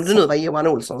 Nej. Även om det nu var Johan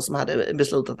Olsson som hade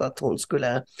beslutat att hon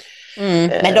skulle...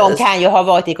 Men de kan ju ha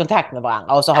varit i kontakt med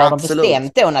varandra, och så har de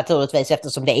bestämt då naturligtvis,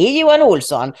 eftersom det är Johan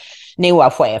Olsson,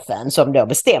 NOA-chefen, som då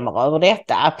bestämmer över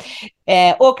detta.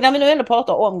 Och när vi nu ändå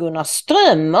pratar om Gunnar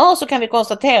Strömmer, så kan vi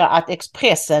konstatera att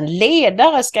Expressen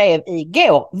ledare skrev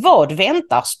igår: vad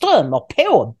väntar Strömmer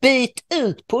på? Byt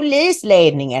ut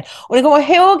polisledningen. Och ni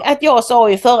kommer ihåg att jag sa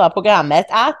i förra programmet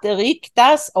att det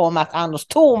ryktas om att Anders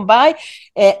Thornberg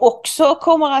också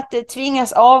kommer att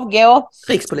tvingas avgå.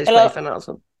 Rikspolischefen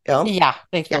alltså. Ja,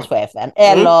 rikspolischefen.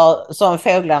 Eller som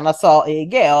fåglarna sa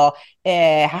igår,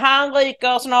 han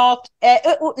ryker snart.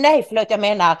 Nej, förlåt, jag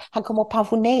menar han kommer att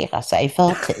pensionera sig i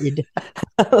förtid.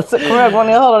 Så kommer jag ihåg när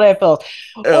ni hörde det först.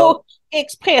 Och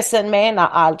Expressen menar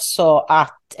alltså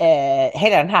att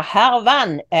hela den här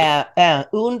härvan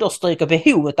understryker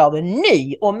behovet av en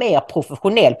ny och mer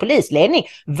professionell polisledning.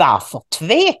 Varför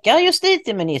tvekar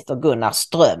justitieminister Gunnar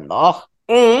Strömmer?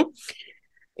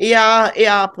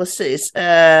 Ja, precis.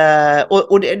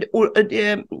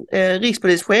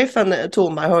 Rikspolischefen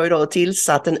Thornberg har ju då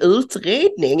tillsatt en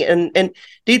utredning.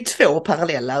 Det är 2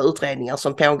 parallella utredningar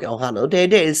som pågår här nu. Det är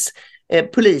dels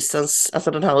polisens,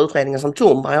 alltså den här utredningen som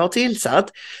Thornberg har tillsatt,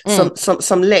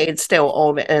 som leds då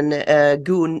av en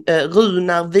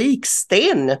Runar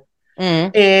Viksten.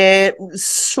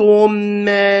 Som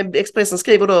Expressen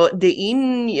skriver då,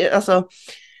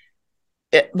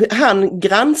 han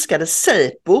granskade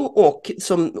Säpo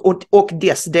och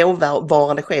dess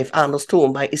dåvarande chef Anders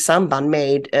Thornberg i samband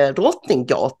med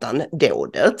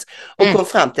Drottninggatan-dådet och kom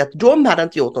fram till att de hade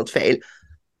inte gjort något fel.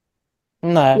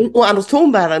 Nej. Och Anders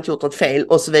Thornberg hade inte gjort något fel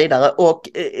och så vidare, och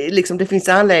liksom det finns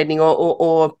anledning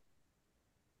att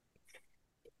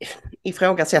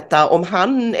ifrågasätta om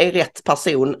han är rätt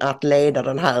person att leda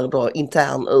den här då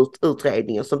intern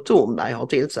utredningen som Thornberg har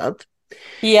tillsatt.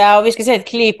 Ja, och vi ska se ett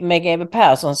klipp med GW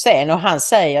Persson sen, och han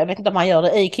säger, jag vet inte om han gör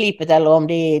det i klippet eller om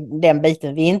det är den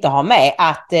biten vi inte har med,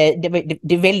 att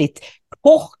det är väldigt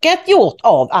korkat gjort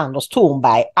av Anders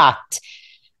Thornberg att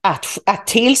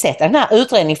tillsätta den här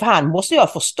utredningen, för han måste ju ha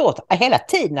förstått hela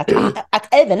tiden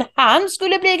att även han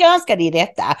skulle bli granskad i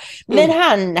detta.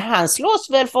 Men han slåss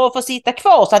väl för att få sitta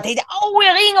kvar, så att jag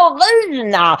ringer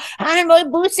Runar, han var ju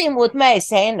bussig mot mig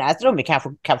senast. De är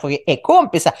kanske är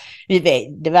kompisar. Vi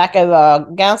vet, det verkar ju vara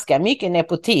ganska mycket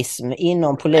nepotism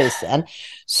inom polisen.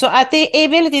 Så att det är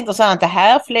väldigt intressant det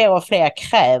här. Fler och fler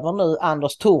kräver nu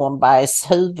Anders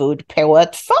Thornbergs huvud på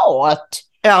ett fat.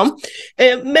 Ja,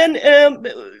 men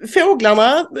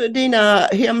fåglarna, dina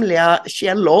hemliga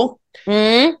källor.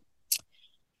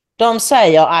 De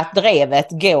säger att drevet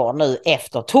går nu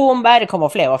efter Thornberg. Det kommer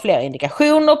fler och fler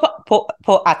indikationer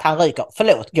på att han går i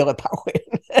pension.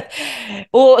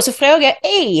 Och så frågar jag,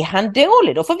 är han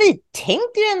dålig då? För vi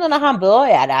tänkte ju ändå när han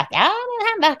började att men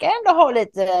han verkar ändå ha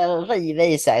lite riv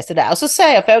i sig. Sådär. Och så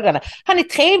säger fåglarna, han är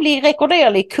trevlig,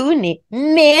 rekorderlig, kunnig,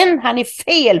 men han är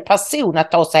fel person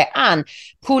att ta sig an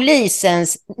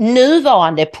polisens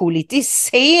nuvarande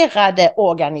politiserade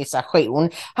organisation.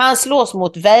 Han slåss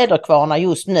mot väderkvarnar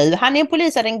just nu. Han är en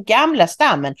polis av den gamla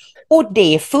stammen, och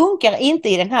det funkar inte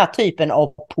i den här typen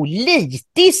av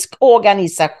politisk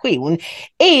organisation.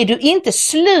 Är du inte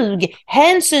slug,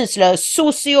 hänsynslös,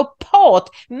 sociopat,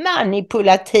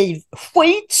 manipulativ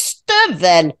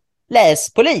skitstövel,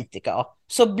 läs politiker,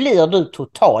 så blir du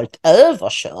totalt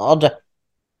överkörd.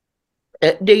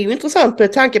 Det är ju intressant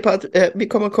med tanke på att vi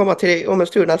kommer komma till om en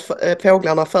stund att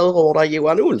fåglarna förordar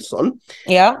Johan Olsson.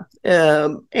 Ja.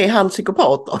 Är han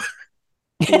psykopater?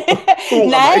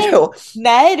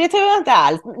 Nej, det tror jag inte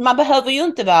alls. Man behöver ju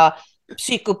inte vara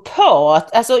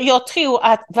psykopat. Alltså jag tror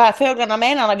att vad fåglarna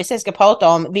menar, när vi sen ska prata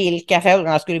om vilka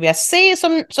fåglarna skulle vilja se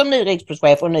som ny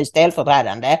rikspolischef och ny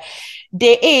ställföreträdande,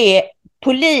 det är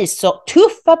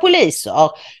tuffa poliser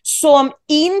som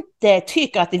inte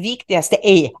tycker att det viktigaste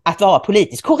är att vara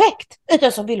politiskt korrekt,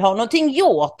 utan som vill ha någonting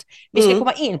gjort. Vi ska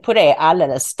komma in på det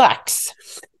alldeles strax.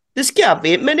 Det ska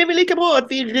vi, men det är väl lika bra att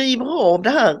vi river av det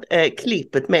här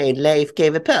klippet med Leif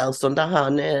GW Persson där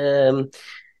han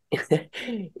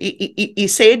i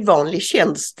sedvanlig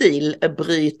känd stil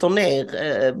bryter ner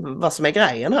vad som är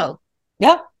grejen här.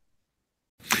 Ja.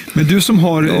 Men du som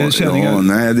har känningar... Ja,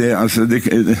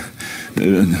 nej,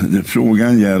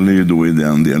 frågan gäller ju då i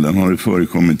den delen, har det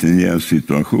förekommit en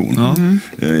jävsituation?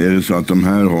 Är det så att de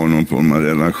här har någon form av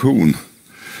relation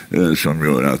som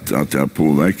gör att det har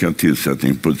påverkat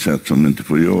tillsättning på ett sätt som det inte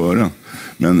får göra?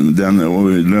 Men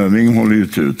Löfving håller ju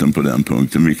truten på den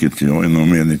punkten, vilket jag i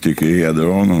någon mening tycker är hedrar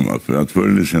honom. För att förr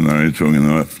eller senare är han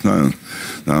tvungen att öppna den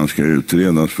när han ska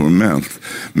utredas formellt.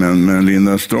 Men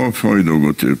Linda Staff har ju då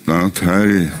gått ut bland annat här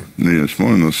i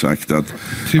Nyhetsveckan och sagt att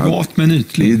privat men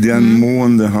ytlig. I den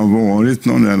mån det har varit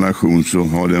någon relation så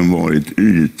har den varit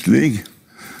ytlig.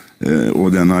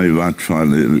 Och den har i vart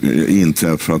fall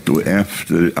inträffat då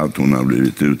efter att hon har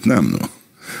blivit utnämnd då.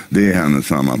 Det är hennes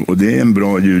sammanfattning. Och det är en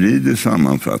bra juridisk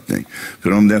sammanfattning.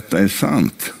 För om detta är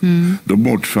sant, då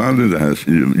bortfaller det här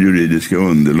juridiska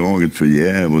underlaget för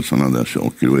jäv och sådana där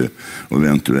saker och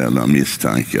eventuella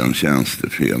misstankar om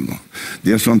tjänstefel.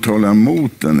 Det som talar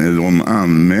emot den är de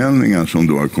anmälningar som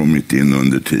då har kommit in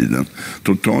under tiden.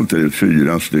 Totalt är det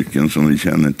 4 stycken som vi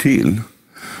känner till.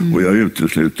 Och jag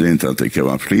utesluter inte att det kan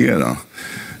vara flera.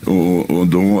 Och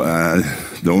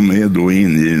de är då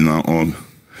ingivna av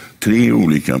 3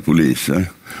 olika poliser.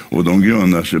 Och de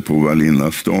grundar sig på vad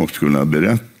Linda Staff skulle ha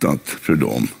berättat för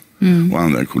dem och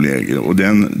andra kollegor. Och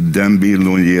den bild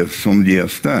som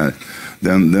ges där,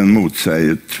 den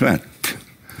motsäger tvärt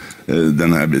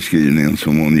den här beskrivningen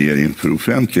som hon ger inför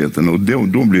offentligheten. Och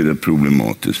då blir det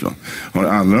problematiskt. Va? Har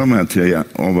alla de här 3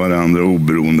 av varandra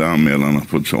oberoende anmälarna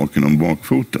fått saken om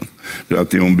bakfoten? För att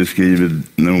det hon beskriver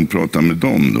när hon pratar med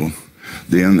dem då,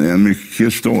 det är en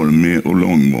mycket stormig och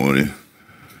långvarig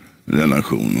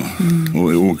relation.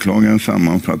 Och åklagaren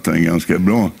sammanfattar en ganska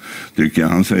bra, tycker jag.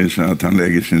 Han säger så här att han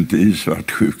lägger sig inte i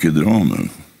svartsjukedramer.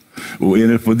 Och är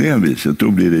det på det viset,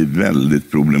 då blir det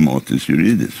väldigt problematiskt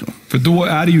juridiskt. Så. För då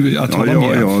är det ju att hålla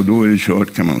med. Ja, då är det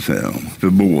kört kan man säga. För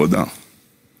båda.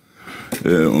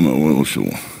 Och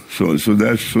så. Så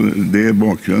det är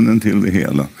bakgrunden till det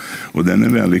hela. Och den är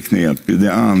väldigt knepig.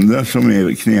 Det andra som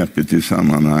är knepigt i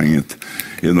sammanhanget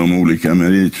är de olika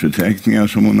meritförteckningar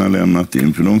som hon har lämnat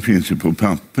in. För de finns ju på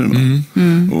papper.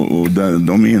 Och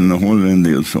de innehåller en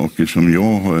del saker som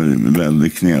jag har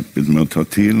väldigt knepigt med att ta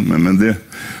till mig. Men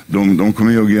de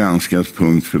kommer ju att granskas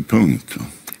punkt för punkt.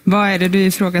 Vad är det du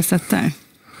ifrågasätter?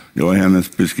 Ja,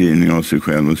 hennes beskrivning av sig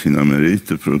själv och sina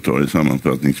meriter, för att ta det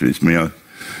sammanfattningsvis. Men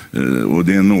och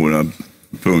det är några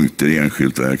punkter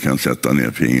enskilt där jag kan sätta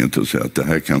ner fingret och säga att det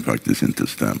här kan faktiskt inte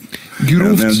stämma.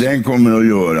 Men den kommer att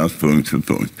göras punkt för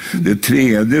punkt. Det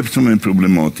tredje som är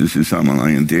problematiskt i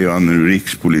sammanhanget är att nu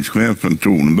rikspolischefen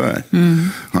Thornberg.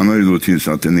 Han har ju då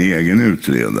tillsatt en egen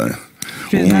utredare.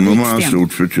 Och honom har han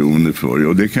stort förtroende för.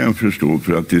 Och det kan jag förstå,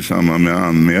 för att i samband med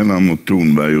anmälan mot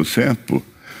Thornberg och Säpo,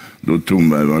 då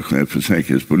Thornberg var chef för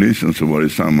säkerhetspolisen, så var det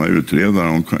samma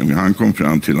utredare. Han kom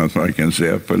fram till att varken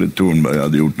Säpo eller Thornberg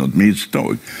hade gjort något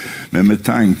misstag. Men med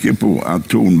tanke på att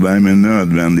Thornberg med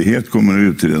nödvändighet kommer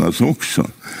att utredas också,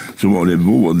 så var det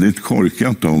vådligt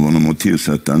korkat av honom att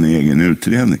tillsätta en egen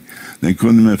utredning. Den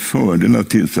kunde med fördel ha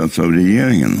tillsatts av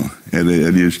regeringen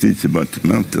eller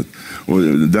justitiedepartementet. Och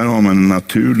där har man en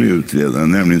naturlig utredare,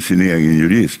 nämligen sin egen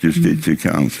jurist,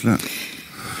 justitiekanslern.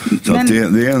 Så att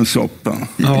det är en soppa.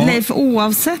 Ja. Leif,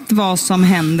 oavsett vad som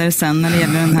händer sen när det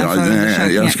gäller den här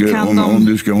förundersökningen, om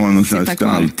du ska ha någon sån här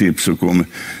starktips så kommer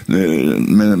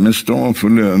med Staff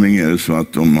och Löfving är det så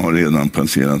att de har redan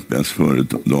passerat bäst före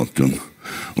datum.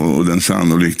 Och den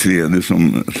sannolikt tredje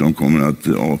som kommer att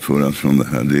avföras från det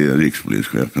här, det är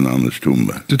rikspolischefen Anders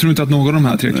Thornberg. Du tror inte att någon av de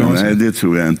här 3 klarar sig? Nej, det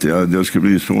tror jag inte. Jag skulle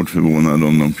bli svårt förvånad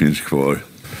om de finns kvar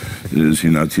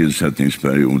sina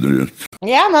tillsättningsperioder ut.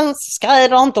 Ja, man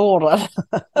skräder inte orden.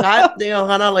 Nej, det gör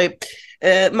han aldrig.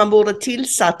 Man borde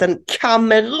tillsatt en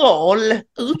kameral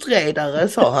utredare,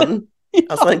 sa han.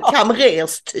 Alltså en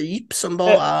kamrerstyp som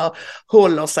bara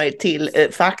håller sig till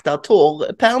fakta,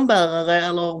 torr pärmbärare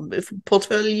eller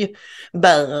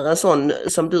portföljbärare, sån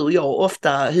som du och jag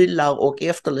ofta hyllar och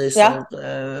efterlyser,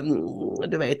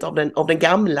 du vet, av den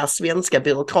gamla svenska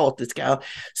byråkratiska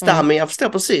stammen. Jag förstår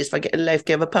precis vad Leif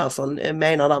GW Persson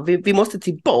menar där. Vi måste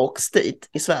tillbaks dit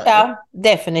i Sverige. Ja,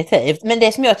 definitivt. Men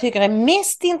det som jag tycker är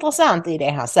mest intressant i det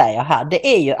han säger här,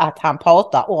 det är ju att han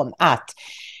pratar om att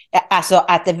Alltså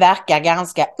att det verkar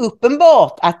ganska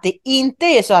uppenbart att det inte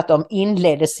är så att de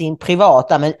inledde sin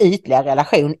privata men ytliga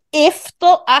relation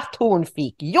efter att hon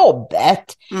fick jobbet.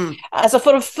 Alltså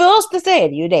för det första så är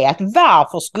det ju det att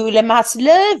varför skulle Mats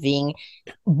Löfving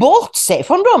bortse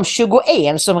från de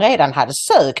 21 som redan hade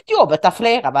sökt jobbet där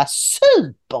flera var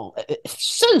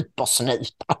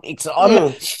supersnupar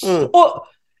liksom. Och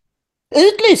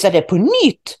utlysa det på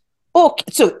nytt. Och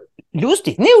så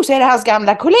lustigt nog så är det hans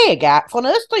gamla kollega från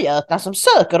Östergötland som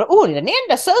söker, och hon är den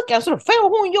enda sökaren, så då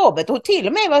får hon jobbet. Och till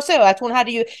och med var så att hon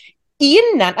hade ju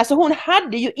innan, alltså hon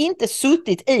hade ju inte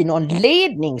suttit i någon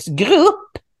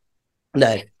ledningsgrupp.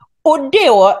 Nej. Och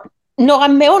då, några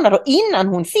månader innan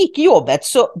hon fick jobbet,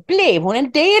 så blev hon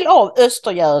en del av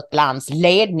Östergötlands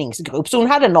ledningsgrupp. Så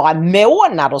hon hade några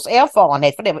månaders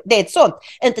erfarenhet, för det är ett sånt,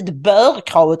 inte ett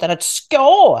bör-krav utan ett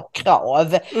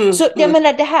ska-krav. Så jag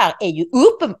menar, det här är ju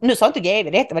nu sa inte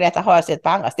GV detta, men detta har jag sett på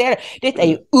andra ställen. Detta är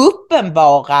ju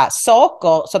uppenbara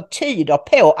saker som tyder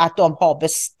på att de har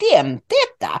bestämt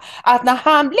detta. Att när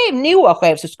han blev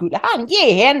NOA-chef så skulle han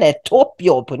ge henne ett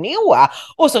toppjobb på NOA,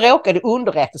 och så råkade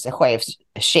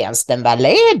underrättelsechefstjänsten var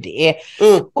ledig.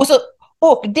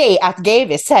 Och det att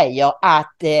GV säger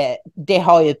att det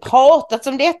har ju pratats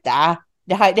om detta.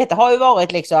 Detta har ju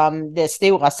varit liksom det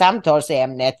stora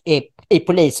samtalsämnet i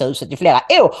polishuset i flera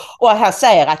år. Och han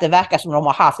säger att det verkar som de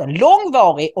har haft en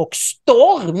långvarig och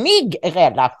stormig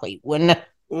relation.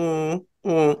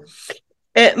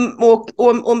 Och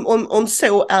om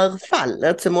så är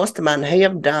fallet så måste man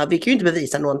hävda, vi kan ju inte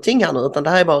bevisa någonting här nu utan det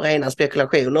här är bara rena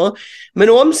spekulationer, men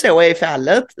om så är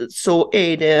fallet så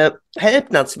är det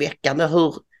häpnadsväckande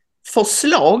hur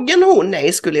förslagen hon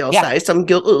är, skulle jag säga, som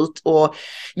går ut och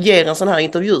ger en sån här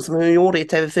intervju som hon gjorde i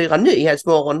TV4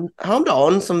 Nyhetsmorgon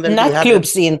häromdagen.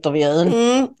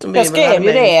 Nattklubbsintervjun.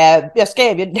 Jag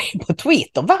skrev ju det på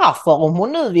Twitter. Varför, om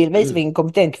hon nu vill visa vilken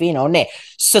kompetent kvinna hon är,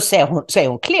 så är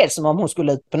hon klädd som om hon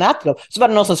skulle ut på nattklubb. Så var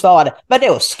det någon som svarade,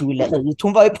 vadå skulle ut?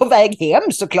 Hon var ju på väg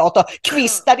hem såklart och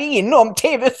kvistade in om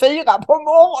TV4 på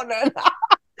morgonen.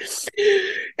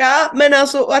 Ja, men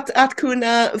alltså att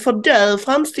kunna, för där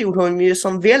framstod hon ju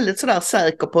som väldigt sådär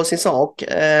säker på sin sak.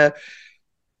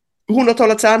 Hon har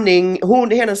talat sanning,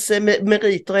 hennes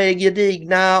meriter är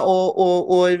gedigna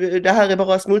och det här är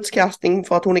bara smutskastning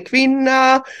för att hon är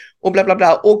kvinna och bla bla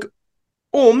bla. Och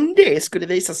om det skulle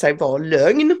visa sig vara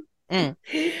lögn,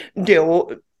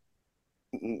 då,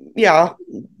 ja,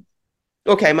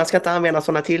 okej, man ska inte använda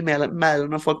sådana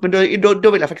tillmälen av folk, men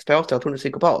då vill jag faktiskt påstå att hon är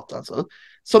psykopat alltså.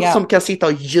 Som kan sitta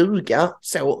och ljuga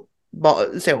så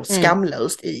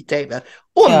skamlöst i tv.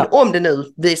 Om det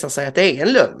nu visar sig att det är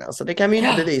en lögn, alltså. Det kan vi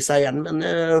inte bevisa igen. Men,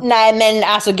 Nej, men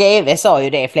alltså GV sa ju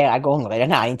det flera gånger i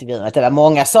den här intervjun, att det var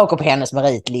många saker på hennes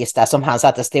meritlista som han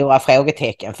satte stora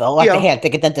frågetecken för, och att det helt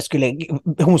enkelt inte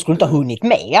hon skulle inte ha hunnit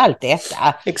med allt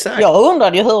detta. Exakt. Jag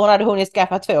undrade ju hur hon hade hunnit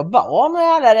skaffa 2 barn med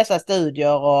alla dessa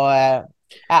studier och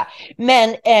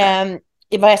men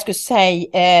vad jag skulle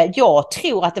säga, jag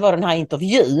tror att det var den här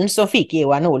intervjun som fick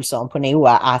Johan Olsson på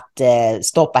NOA att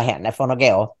stoppa henne från att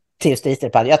gå till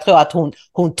Justitiedepartementet. Jag tror att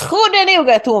hon trodde nog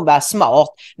att hon var smart,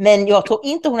 men jag tror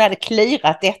inte hon hade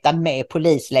klirat detta med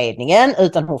polisledningen,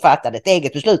 utan hon fattade ett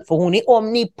eget beslut, för hon är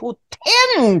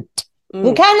omnipotent.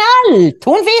 Hon kan allt,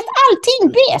 hon vet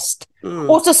allting bäst.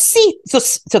 Och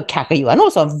så kanske Johan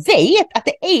Olsson vet att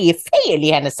det är fel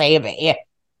i hennes CV.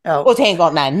 Och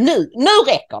tänker, nej, nu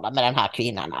räcker det med den här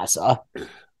kvinnan alltså.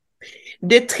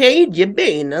 Det tredje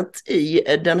benet i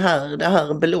det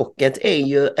här blocket är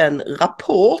ju en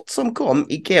rapport som kom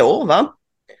igår, va?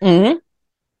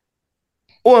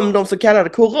 Om de så kallade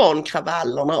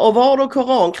korankravallerna. Och vad har då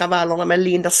korankravallerna med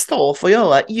Linda Staff att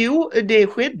göra? Jo, det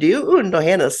skedde ju under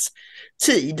hennes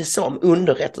tid som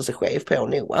underrättelsechef på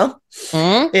NOA.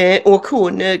 Och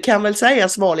hon kan väl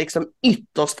sägas vara liksom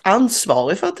ytterst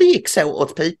ansvarig för att det gick så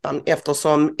åt pipan,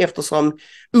 eftersom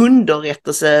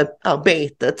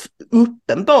underrättelsearbetet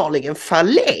uppenbarligen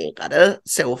fallerade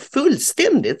så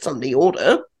fullständigt som det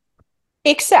gjorde.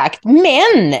 Exakt,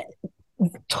 men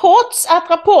trots att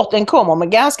rapporten kommer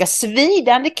med ganska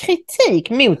svidande kritik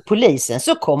mot polisen,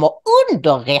 så kommer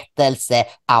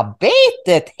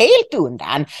underrättelsearbetet helt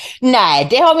undan. Nej,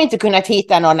 det har vi inte kunnat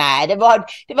hitta någon. Nej, det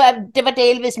var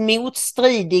delvis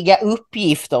motstridiga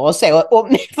uppgifter och så. Och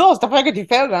min första fråga till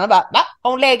frågan var,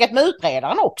 har hon legat med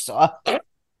utredaren också?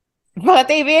 För att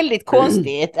det är väldigt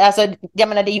konstigt. Alltså, jag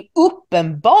menar, det är ju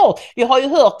uppenbart. Jag har ju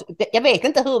hört, jag vet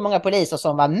inte hur många poliser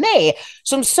som var med,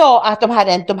 som sa att de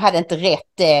hade inte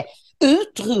rätt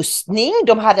utrustning,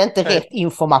 de hade inte rätt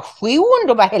information,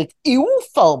 de var helt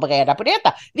oförberedda på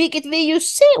detta, vilket vi ju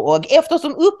såg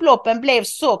eftersom upploppen blev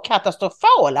så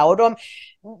katastrofala och de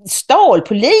stal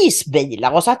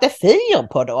polisbilar och satte fyr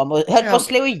på dem och höll på att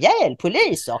slå ihjäl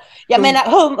poliser. Jag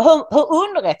menar, hur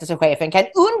underrättelsechefen kan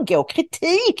undgå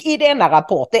kritik i denna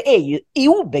rapport, det är ju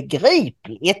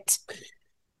obegripligt.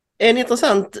 En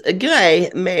intressant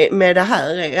grej med det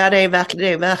här är, det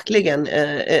är verkligen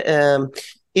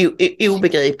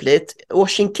obegripligt.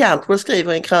 Oshin Cantwell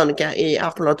skriver i en krönika i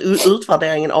Aftonbladet: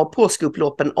 utvärderingen av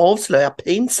påskupploppen avslöjar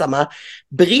pinsamma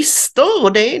brister,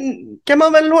 och det kan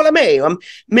man väl hålla med om.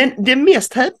 Men det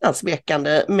mest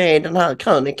häpnadsväckande med den här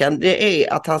krönikan, det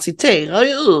är att han citerar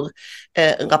ur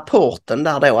rapporten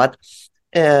där då att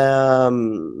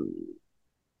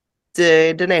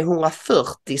den är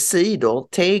 140 sidor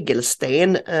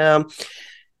tegelsten.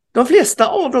 De flesta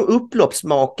av de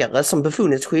upploppsmakare som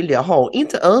befunnits skyldiga har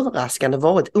inte överraskande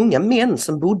varit unga män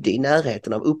som bodde i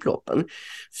närheten av upploppen.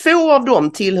 Få av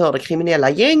dem tillhörde kriminella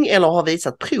gäng eller har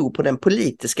visat prov på den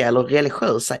politiska eller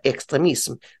religiösa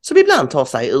extremism som ibland tar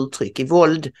sig uttryck i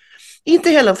våld. Inte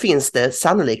heller finns det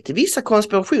sannolikt till vissa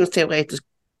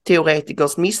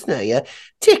konspirationsteoretikers missnöje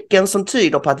tecken som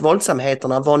tyder på att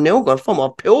våldsamheterna var någon form av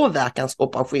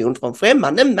påverkansoperation från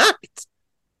främmande makt.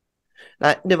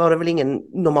 Nej, det var det väl ingen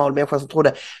normal människa som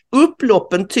trodde.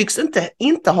 Upploppen tycks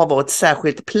inte ha varit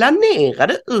särskilt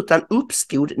planerade utan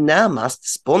uppstod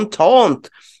närmast spontant.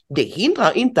 Det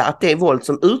hindrar inte att det våld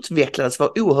som utvecklades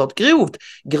var oerhört grovt,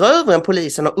 grövre än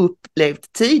polisen har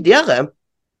upplevt tidigare.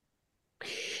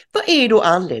 Vad är då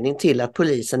anledningen till att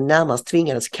polisen närmast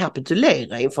tvingades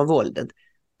kapitulera inför våldet?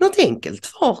 Något enkelt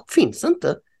svar finns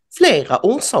inte. Flera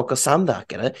orsaker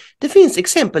samverkade. Det finns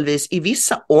exempelvis i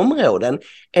vissa områden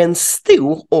en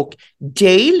stor och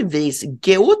delvis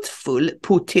gåtfull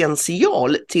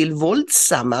potential till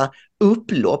våldsamma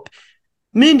upplopp.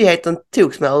 Myndigheten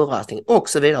togs med överraskning och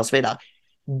så vidare och så vidare.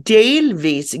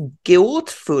 Delvis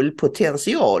gåtfull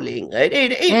potential, Ingrid.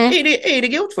 Är det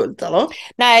gåtfullt eller?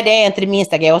 Nej, det är inte det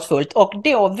minsta gåtfullt, och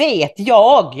då vet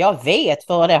jag vet,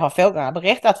 för det har fåglarna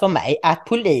berättat för mig, att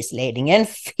polisledningen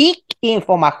fick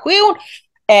information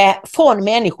från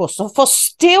människor som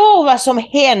förstår vad som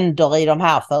händer i de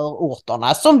här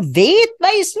förorterna, som vet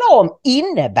vad islam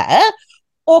innebär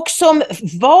och som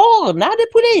varnade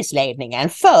polisledningen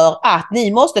för att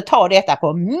ni måste ta detta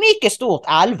på mycket stort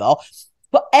allvar.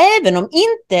 För även om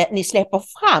inte ni släpper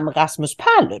fram Rasmus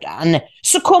Paludan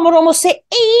så kommer de att se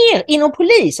er inom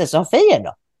polisen som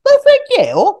fiender.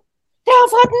 Varför då?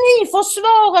 Därför att ni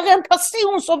försvarar en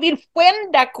person som vill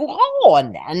skända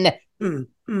Koranen.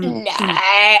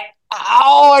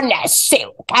 Nej,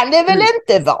 så kan det väl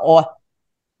inte vara.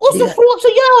 Och så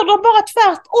gör de bara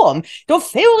tvärtom. De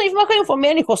får information från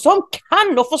människor som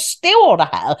kan och förstår det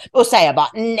här och säger bara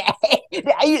nej,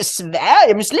 det är ju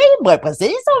Sverige, muslimer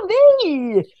precis som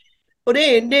vi. Och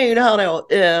det är ju det här då,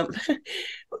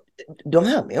 de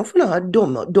här människorna,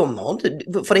 de har inte,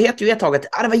 för det heter ju ett tag att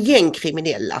det var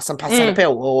gängkriminella som passade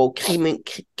på att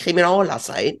kriminala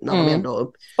sig när de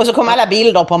ändå... Och så kom alla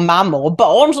bilder på mammor och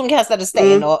barn som kastade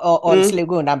sten och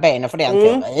slog undan benen för den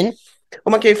teorin.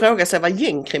 Och man kan ju fråga sig vad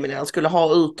gängkriminella skulle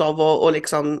ha ut av och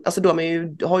liksom, alltså de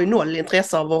har ju noll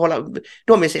intresse av att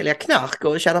de vill sälja knark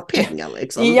och tjäna pengar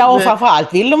liksom. Ja, och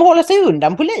framförallt vill de hålla sig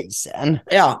undan polisen.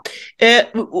 Ja,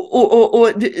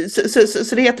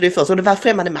 så det heter det ju först, och det var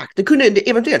främmande makt. Det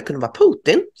eventuellt kunde vara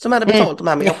Putin som hade betalt de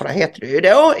här människorna, heter det ju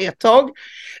då ett tag.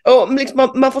 Och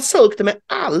liksom man försökte med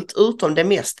allt utom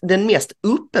den mest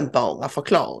uppenbara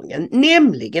förklaringen,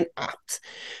 nämligen att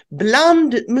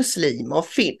bland muslimer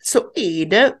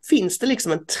finns det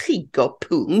liksom en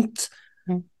triggerpunkt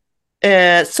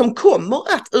som kommer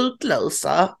att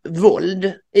utlösa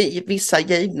våld i vissa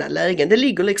givna lägen. Det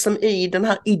ligger liksom i den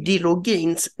här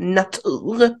ideologins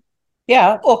natur.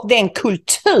 Ja, och den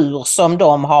kultur som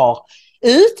de har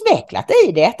utvecklat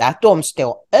i detta, att de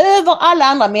står över alla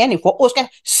andra människor och ska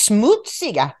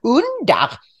smutsiga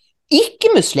hundar,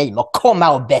 icke-muslimer,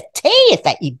 komma och bete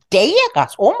sig i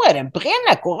deras områden,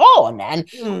 bränna Koranen.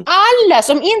 Alla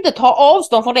som inte tar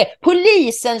avstånd från det,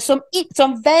 polisen som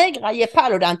vägrar ge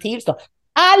Paludan tillstånd,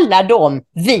 alla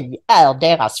vi är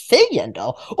deras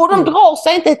fiender. Och de drar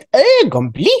sig inte ett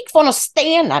ögonblick från att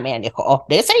stena människor.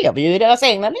 Det ser vi ju i deras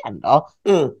egna länder.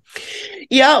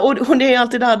 Ja, och det är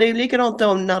alltid där, det är likadant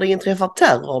om när det inträffar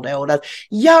terrordåd.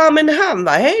 Ja, men han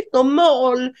var helt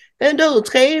normal, en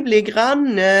trevlig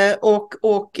granne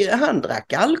och han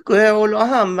drack alkohol och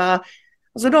han var...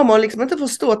 Alltså de har liksom inte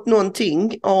förstått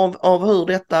någonting av hur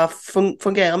detta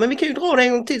fungerar. Men vi kan ju dra det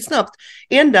en gång till snabbt.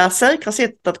 Enda säkra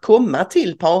sättet att komma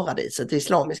till paradiset, det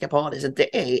islamiska paradiset,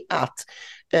 det är att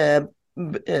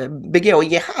begå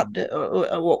jihad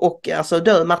och alltså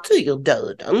dö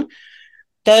martyrdöden.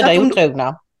 Döda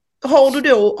otrogna.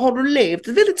 Har du levt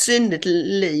ett väldigt syndigt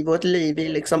liv och ett liv i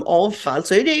liksom avfall,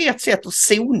 så är det ett sätt att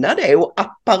sona det och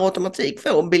per automatik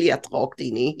få en biljett rakt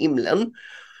in i himlen.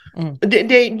 Det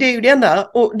är ju det enda,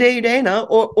 och det är ju det ena,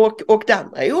 och det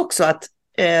andra är ju också att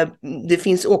det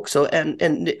finns också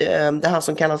det här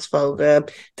som kallas för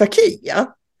takia.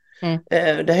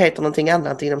 Det heter någonting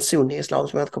annat inom sunni-islam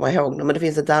som jag inte kommer ihåg nu, men det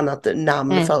finns ett annat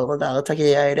namn för det där.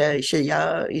 Takia är det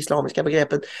shia-islamiska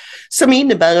begreppet, som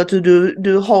innebär att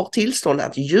du har tillstånd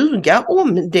att ljuga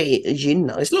om det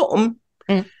gynnar islam.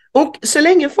 Och så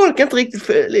länge folk inte riktigt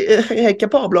är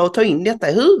kapabla att ta in detta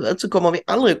i huvudet, så kommer vi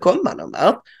aldrig komma någon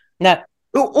vart. Nej.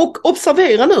 Och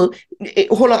observera nu,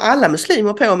 håller alla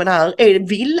muslimer på med det här?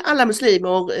 Vill alla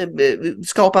muslimer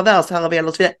skapa världsherravälde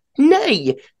och så vidare?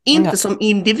 Nej, inte som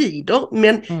individer,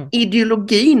 men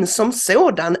ideologin som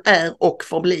sådan är och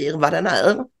förblir vad den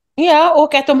är. Ja,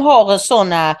 och att de har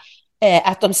sådana,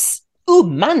 att de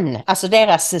alltså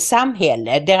deras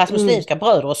samhälle, deras muslimska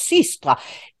bröder och systrar,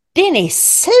 den är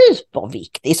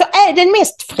superviktig. Så är den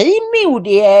mest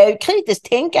frimodige, kritiskt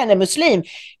tänkande muslim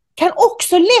kan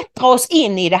också lätt dra oss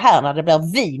in i det här när det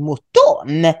blir vi mot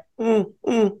dem.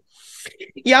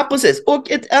 Ja, precis.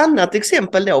 Och ett annat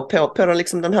exempel då på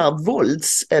liksom den här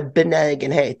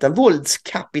våldsbenägenheten,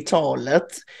 våldskapitalet.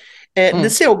 Det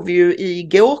såg vi ju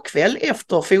igår kväll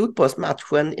efter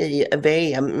fotbollsmatchen i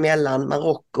VM mellan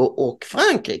Marocko och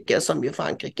Frankrike, som ju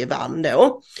Frankrike vann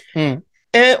då.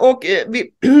 Och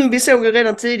vi såg ju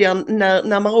redan tidigare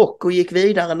när Marocko gick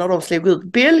vidare, när de slog ut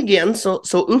Belgien,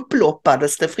 så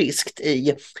upploppades det friskt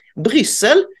i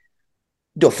Bryssel.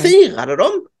 Då firade de.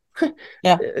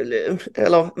 Ja.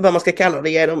 Eller vad man ska kalla det,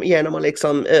 genom att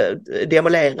liksom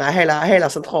demolera hela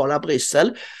centrala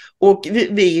Bryssel. Och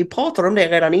vi pratade om det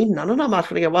redan innan den här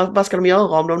matchen. Vad ska de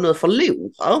göra om de nu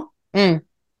förlorar?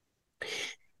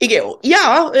 Igår.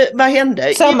 Ja, vad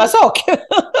hände? Samma sak.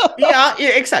 Ja,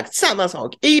 exakt. Samma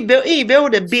sak. I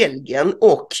både Belgien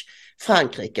och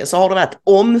Frankrike så har det varit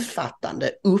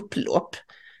omfattande upplopp.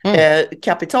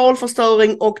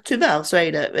 Kapitalförstöring, och tyvärr så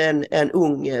är det en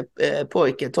ung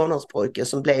tonårspojke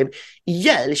som blev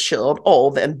ihjälkörd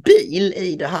av en bil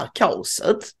i det här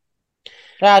kaoset.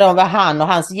 Ja, han och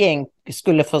hans gäng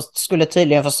skulle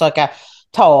tydligen försöka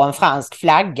ta en fransk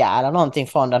flagga eller någonting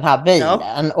från den här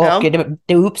bilen. Och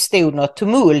det uppstod något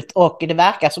tumult, och det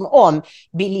verkar som om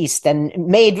bilisten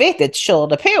medvetet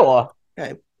körde på.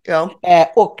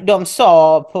 Och de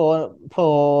sa på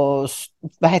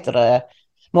vad heter det,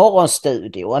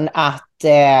 morgonstudion, att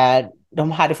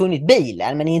de hade funnit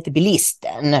bilen men inte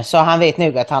bilisten. Så han vet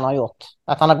nog att han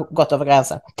har gått över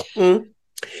gränsen.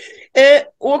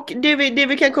 Och det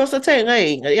vi kan konstatera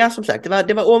är, som sagt,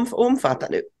 det var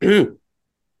omfattande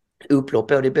upplopp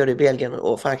både i Belgien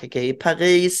och Frankrike, i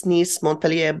Paris, Nice,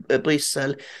 Montpellier,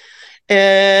 Bryssel.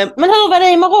 Men hur var det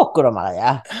i Marocko då,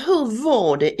 Maria? Hur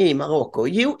var det i Marocko?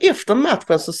 Jo, efter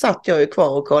matchen så satt jag ju kvar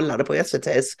och kollade på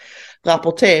SVT:s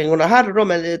rapportering, och då hade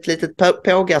de ett litet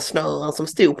pågasnöre som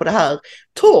stod på det här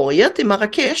torget i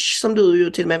Marrakesh, som du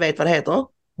ju till och med vet vad det heter.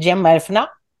 Gemma El-Fna.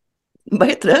 Vad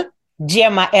heter det?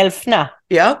 Gemma El-Fna.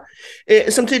 Ja,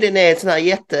 som tydligen är ett sånt här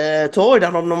jättetorg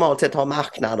där de normalt sett har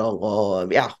marknader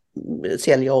och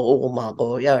säljer ormar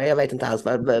och jag vet inte alls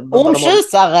vad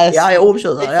ormtjusare. Ja,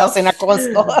 ormtjusare. Ja, sina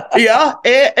konster.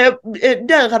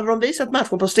 Där hade de visat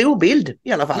matchen på storbild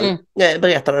i alla fall,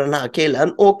 berättade den här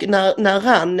killen. Och när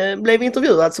han blev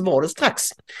intervjuad så var det strax.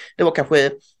 Det var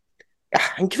kanske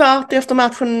en kvart efter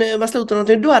matchen var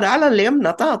slutet, då hade alla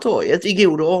lämnat det här torget i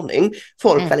god ordning.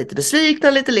 Folk var lite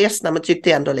besvikna, lite ledsna, men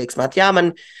tyckte ändå liksom att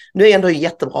men nu är ändå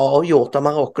jättebra gjort av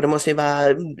Marocko. Det måste ju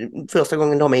vara första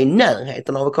gången de är i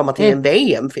närheten av att komma till en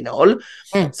VM-final.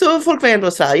 Så folk var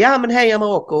ändå så här, men heja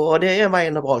Marocko, och det var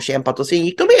ändå bra kämpat, och sen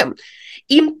gick de hem.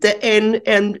 Inte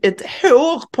ett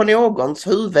hår på någons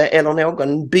huvud eller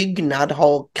någon byggnad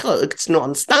har krökts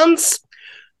någonstans.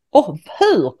 Och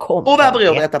hur kommer och vad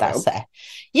beror detta på? Sig?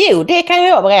 Jo, det kan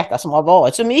jag berätta, som har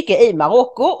varit så mycket i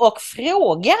Marocko och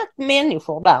frågat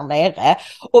människor där nere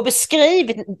och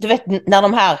beskrivit, du vet, när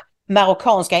de här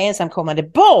marockanska ensamkommande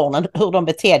barnen, hur de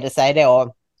betedde sig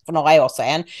då för några år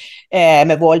sedan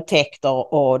med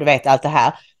våldtäkter och du vet allt det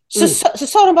här. Så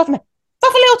sa de bara till mig,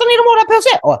 varför låter ni dem hålla på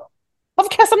så?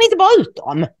 Varför kastar ni inte bara ut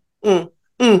dem?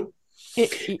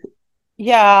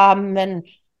 Ja,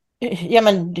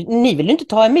 men ni vill inte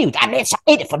ta emot. Men så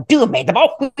är det för dumhet att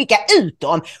bara skicka ut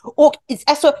dem. Och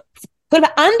alltså, själva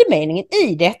andemeningen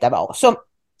i detta var, som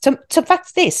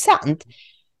faktiskt är sant,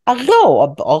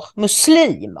 araber,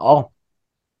 muslimer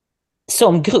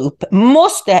som grupp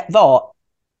måste vara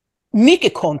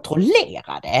mycket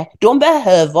kontrollerade. De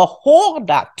behöver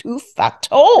hårda, tuffa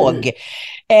tag.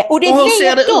 Och hur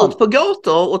ser det ut på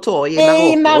gator och torg i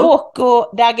Marocko? I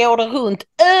Marocko, där går det runt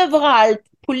överallt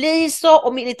poliser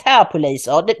och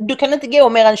militärpoliser. Du kan inte gå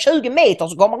mer än 20 meter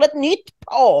så kommer det ett nytt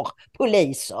par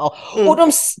poliser. Och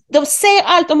de ser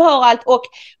allt, de hör allt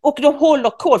och de håller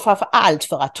koll framför allt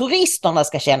för att turisterna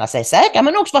ska känna sig säkra,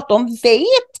 men också för att de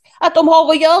vet att de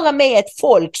har att göra med ett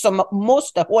folk som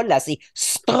måste hållas i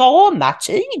strama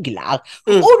tyglar.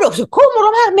 Och då så kommer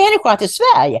de här människorna till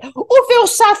Sverige och får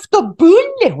saft och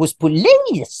bulle hos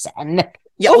polisen.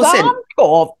 Ja, och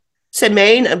varmkorv.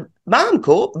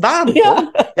 Varmkorv?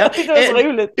 Ja, det är så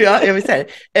roligt. Ja, jag vill säga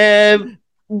det.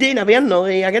 Dina vänner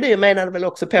i Agadir menade väl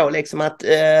också på liksom att det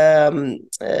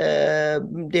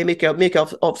är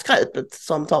mycket av skräpet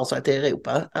som tar sig till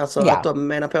Europa. Alltså att de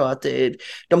menar på att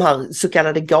de här så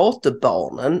kallade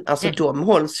gatubarnen, alltså de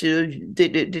hålls ju,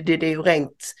 det är ju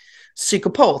rent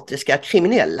psykopatiska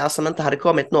kriminella som inte hade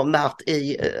kommit någon vart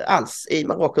alls i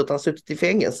Marocko utan suttit i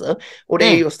fängelse. Och det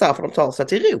är just därför de tar sig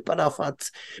till Europa. Därför att,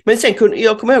 men sen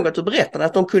jag kommer ihåg att du berättade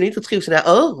att de kunde inte tro sina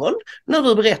öron när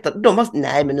du berättade. De var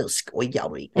nej men nu skojar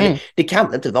vi. Det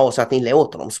kan inte vara så att ni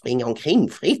låter dem springa omkring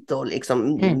fritt och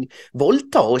liksom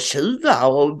våldta och tjuva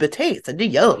och bete sig. Det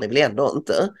gör ni väl ändå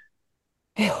inte?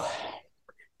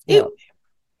 Jo.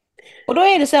 Och då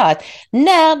är det så här att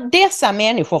när dessa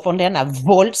människor från denna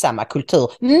våldsamma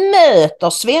kultur möter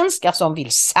svenskar som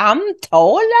vill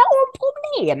samtala om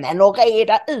problemen och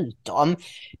reda ut dem,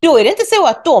 då är det inte så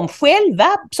att de själva,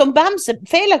 som Bamse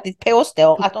felaktigt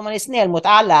påstår, att om man är snäll mot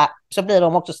alla så blir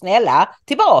de också snälla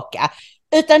tillbaka.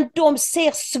 Utan de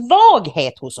ser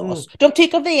svaghet hos oss. De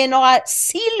tycker vi är några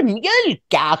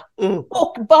sillmjölkar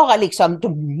och bara liksom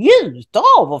de njuter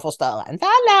av att förstöra. Inte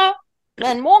alla.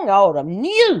 Men många av dem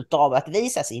njuter av att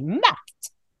visa sin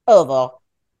makt över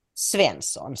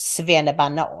Svensson,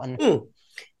 Svennebanan.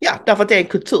 Ja, därför att det är en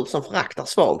kultur som föraktar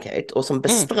svaghet och som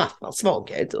bestraffar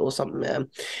svaghet. Och som,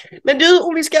 men du,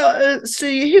 om vi ska sy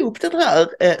ihop den här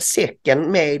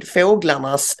säcken med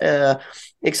fåglarnas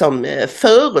liksom,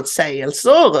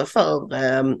 förutsägelser för...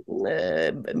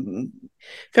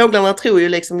 Fåglarna tror ju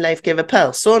liksom Leif GW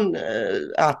Persson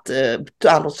att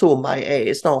Anders Thornberg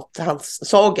är snart, hans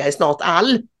saga är snart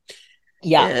all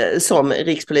som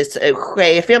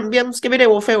rikspolischef. Vem ska vi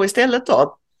då få istället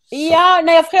då? Ja,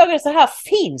 när jag frågade så här,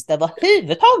 finns det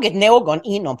överhuvudtaget någon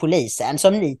inom polisen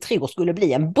som ni tror skulle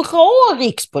bli en bra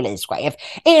rikspolischef?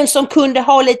 En som kunde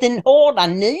ha lite hårda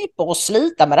nypor och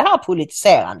sluta med det här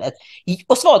politiserandet?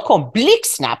 Och svaret kom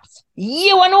blixtsnabbt.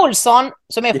 Johan Olsson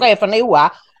som är chef för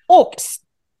NOA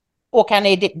och han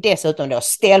är dessutom då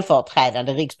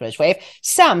ställföreträdande rikspolischef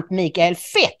samt Mikael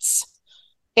Fetz,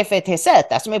 FETZ,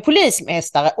 som är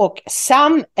polismästare och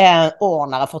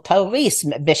samordnare för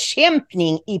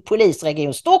terrorismbekämpning i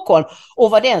polisregion Stockholm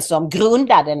och var den som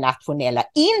grundade nationella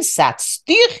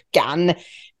insatsstyrkan.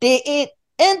 Det är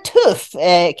en tuff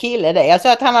kille det. Jag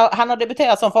sa att han har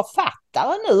debuterat som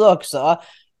författare nu också.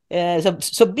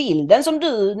 Så bilden som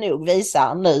du nog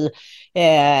visar nu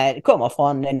kommer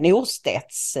från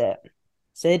Norstedts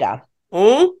sida.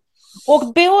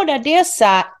 Och båda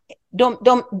dessa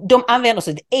de använder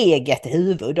sitt eget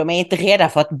huvud. De är inte rädda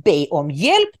för att be om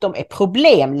hjälp. De är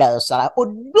problemlösare. Och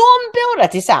de båda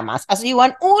tillsammans, alltså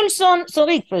Johan Olsson som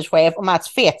rikspolischef och Mats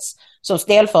Fetz som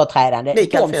ställföreträdande,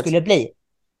 de skulle bli...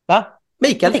 Va?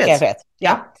 Mikael Fetz.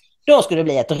 Ja. De skulle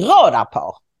bli ett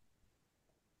radarpar.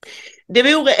 Det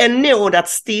vore en nåd att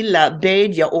stilla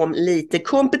bedja om lite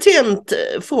kompetent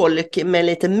folk med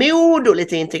lite mod och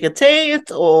lite integritet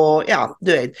och ja,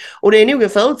 du vet. Och det är nog en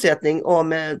förutsättning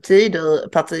om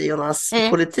Tidöpartiernas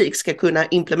politik ska kunna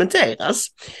implementeras.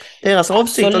 Deras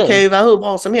avsikter kan ju vara hur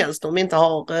bra som helst om vi inte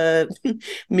har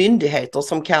myndigheter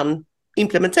som kan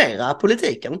implementera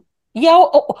politiken.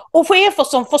 Ja, och chefer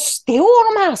som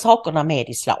förstår de här sakerna med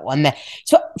islam.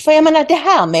 Så, för jag menar det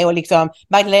här med att liksom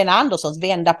Magdalena Anderssons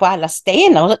vända på alla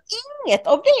stenar. Så inget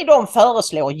av det de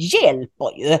föreslår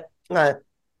hjälper ju. Nej.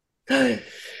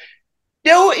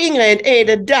 Då Ingrid är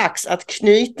det dags att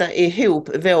knyta ihop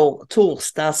vår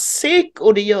torsdagssäck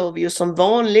och det gör vi ju som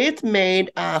vanligt med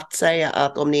att säga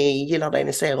att om ni gillar det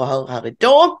ni ser och hör här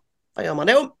idag, vad gör man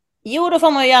då? Jo, då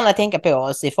får man ju gärna tänka på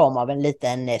oss i form av en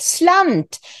liten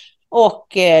slant. Och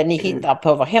ni hittar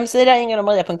på vår hemsida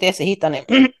ingridomaria.se hittar ni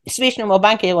swishnummer,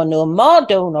 bankgironummer,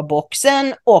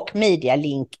 donorboxen och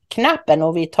medialink-knappen.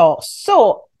 Och vi tar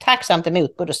så tacksamt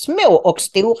emot både små och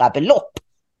stora belopp.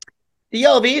 Det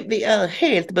gör vi. Vi är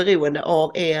helt beroende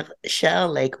av er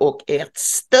kärlek och ert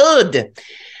stöd.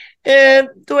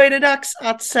 Då är det dags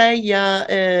att säga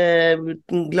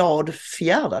glad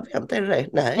fjärde advent. Är det det?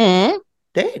 Nej,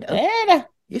 det är det. Det är det.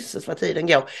 Jesus vad tiden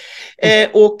går.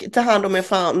 Och ta hand om er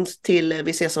fram till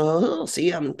vi ses och hörs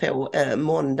igen på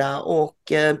måndag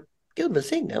och Gud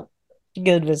välsigne.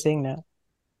 Gud välsigne.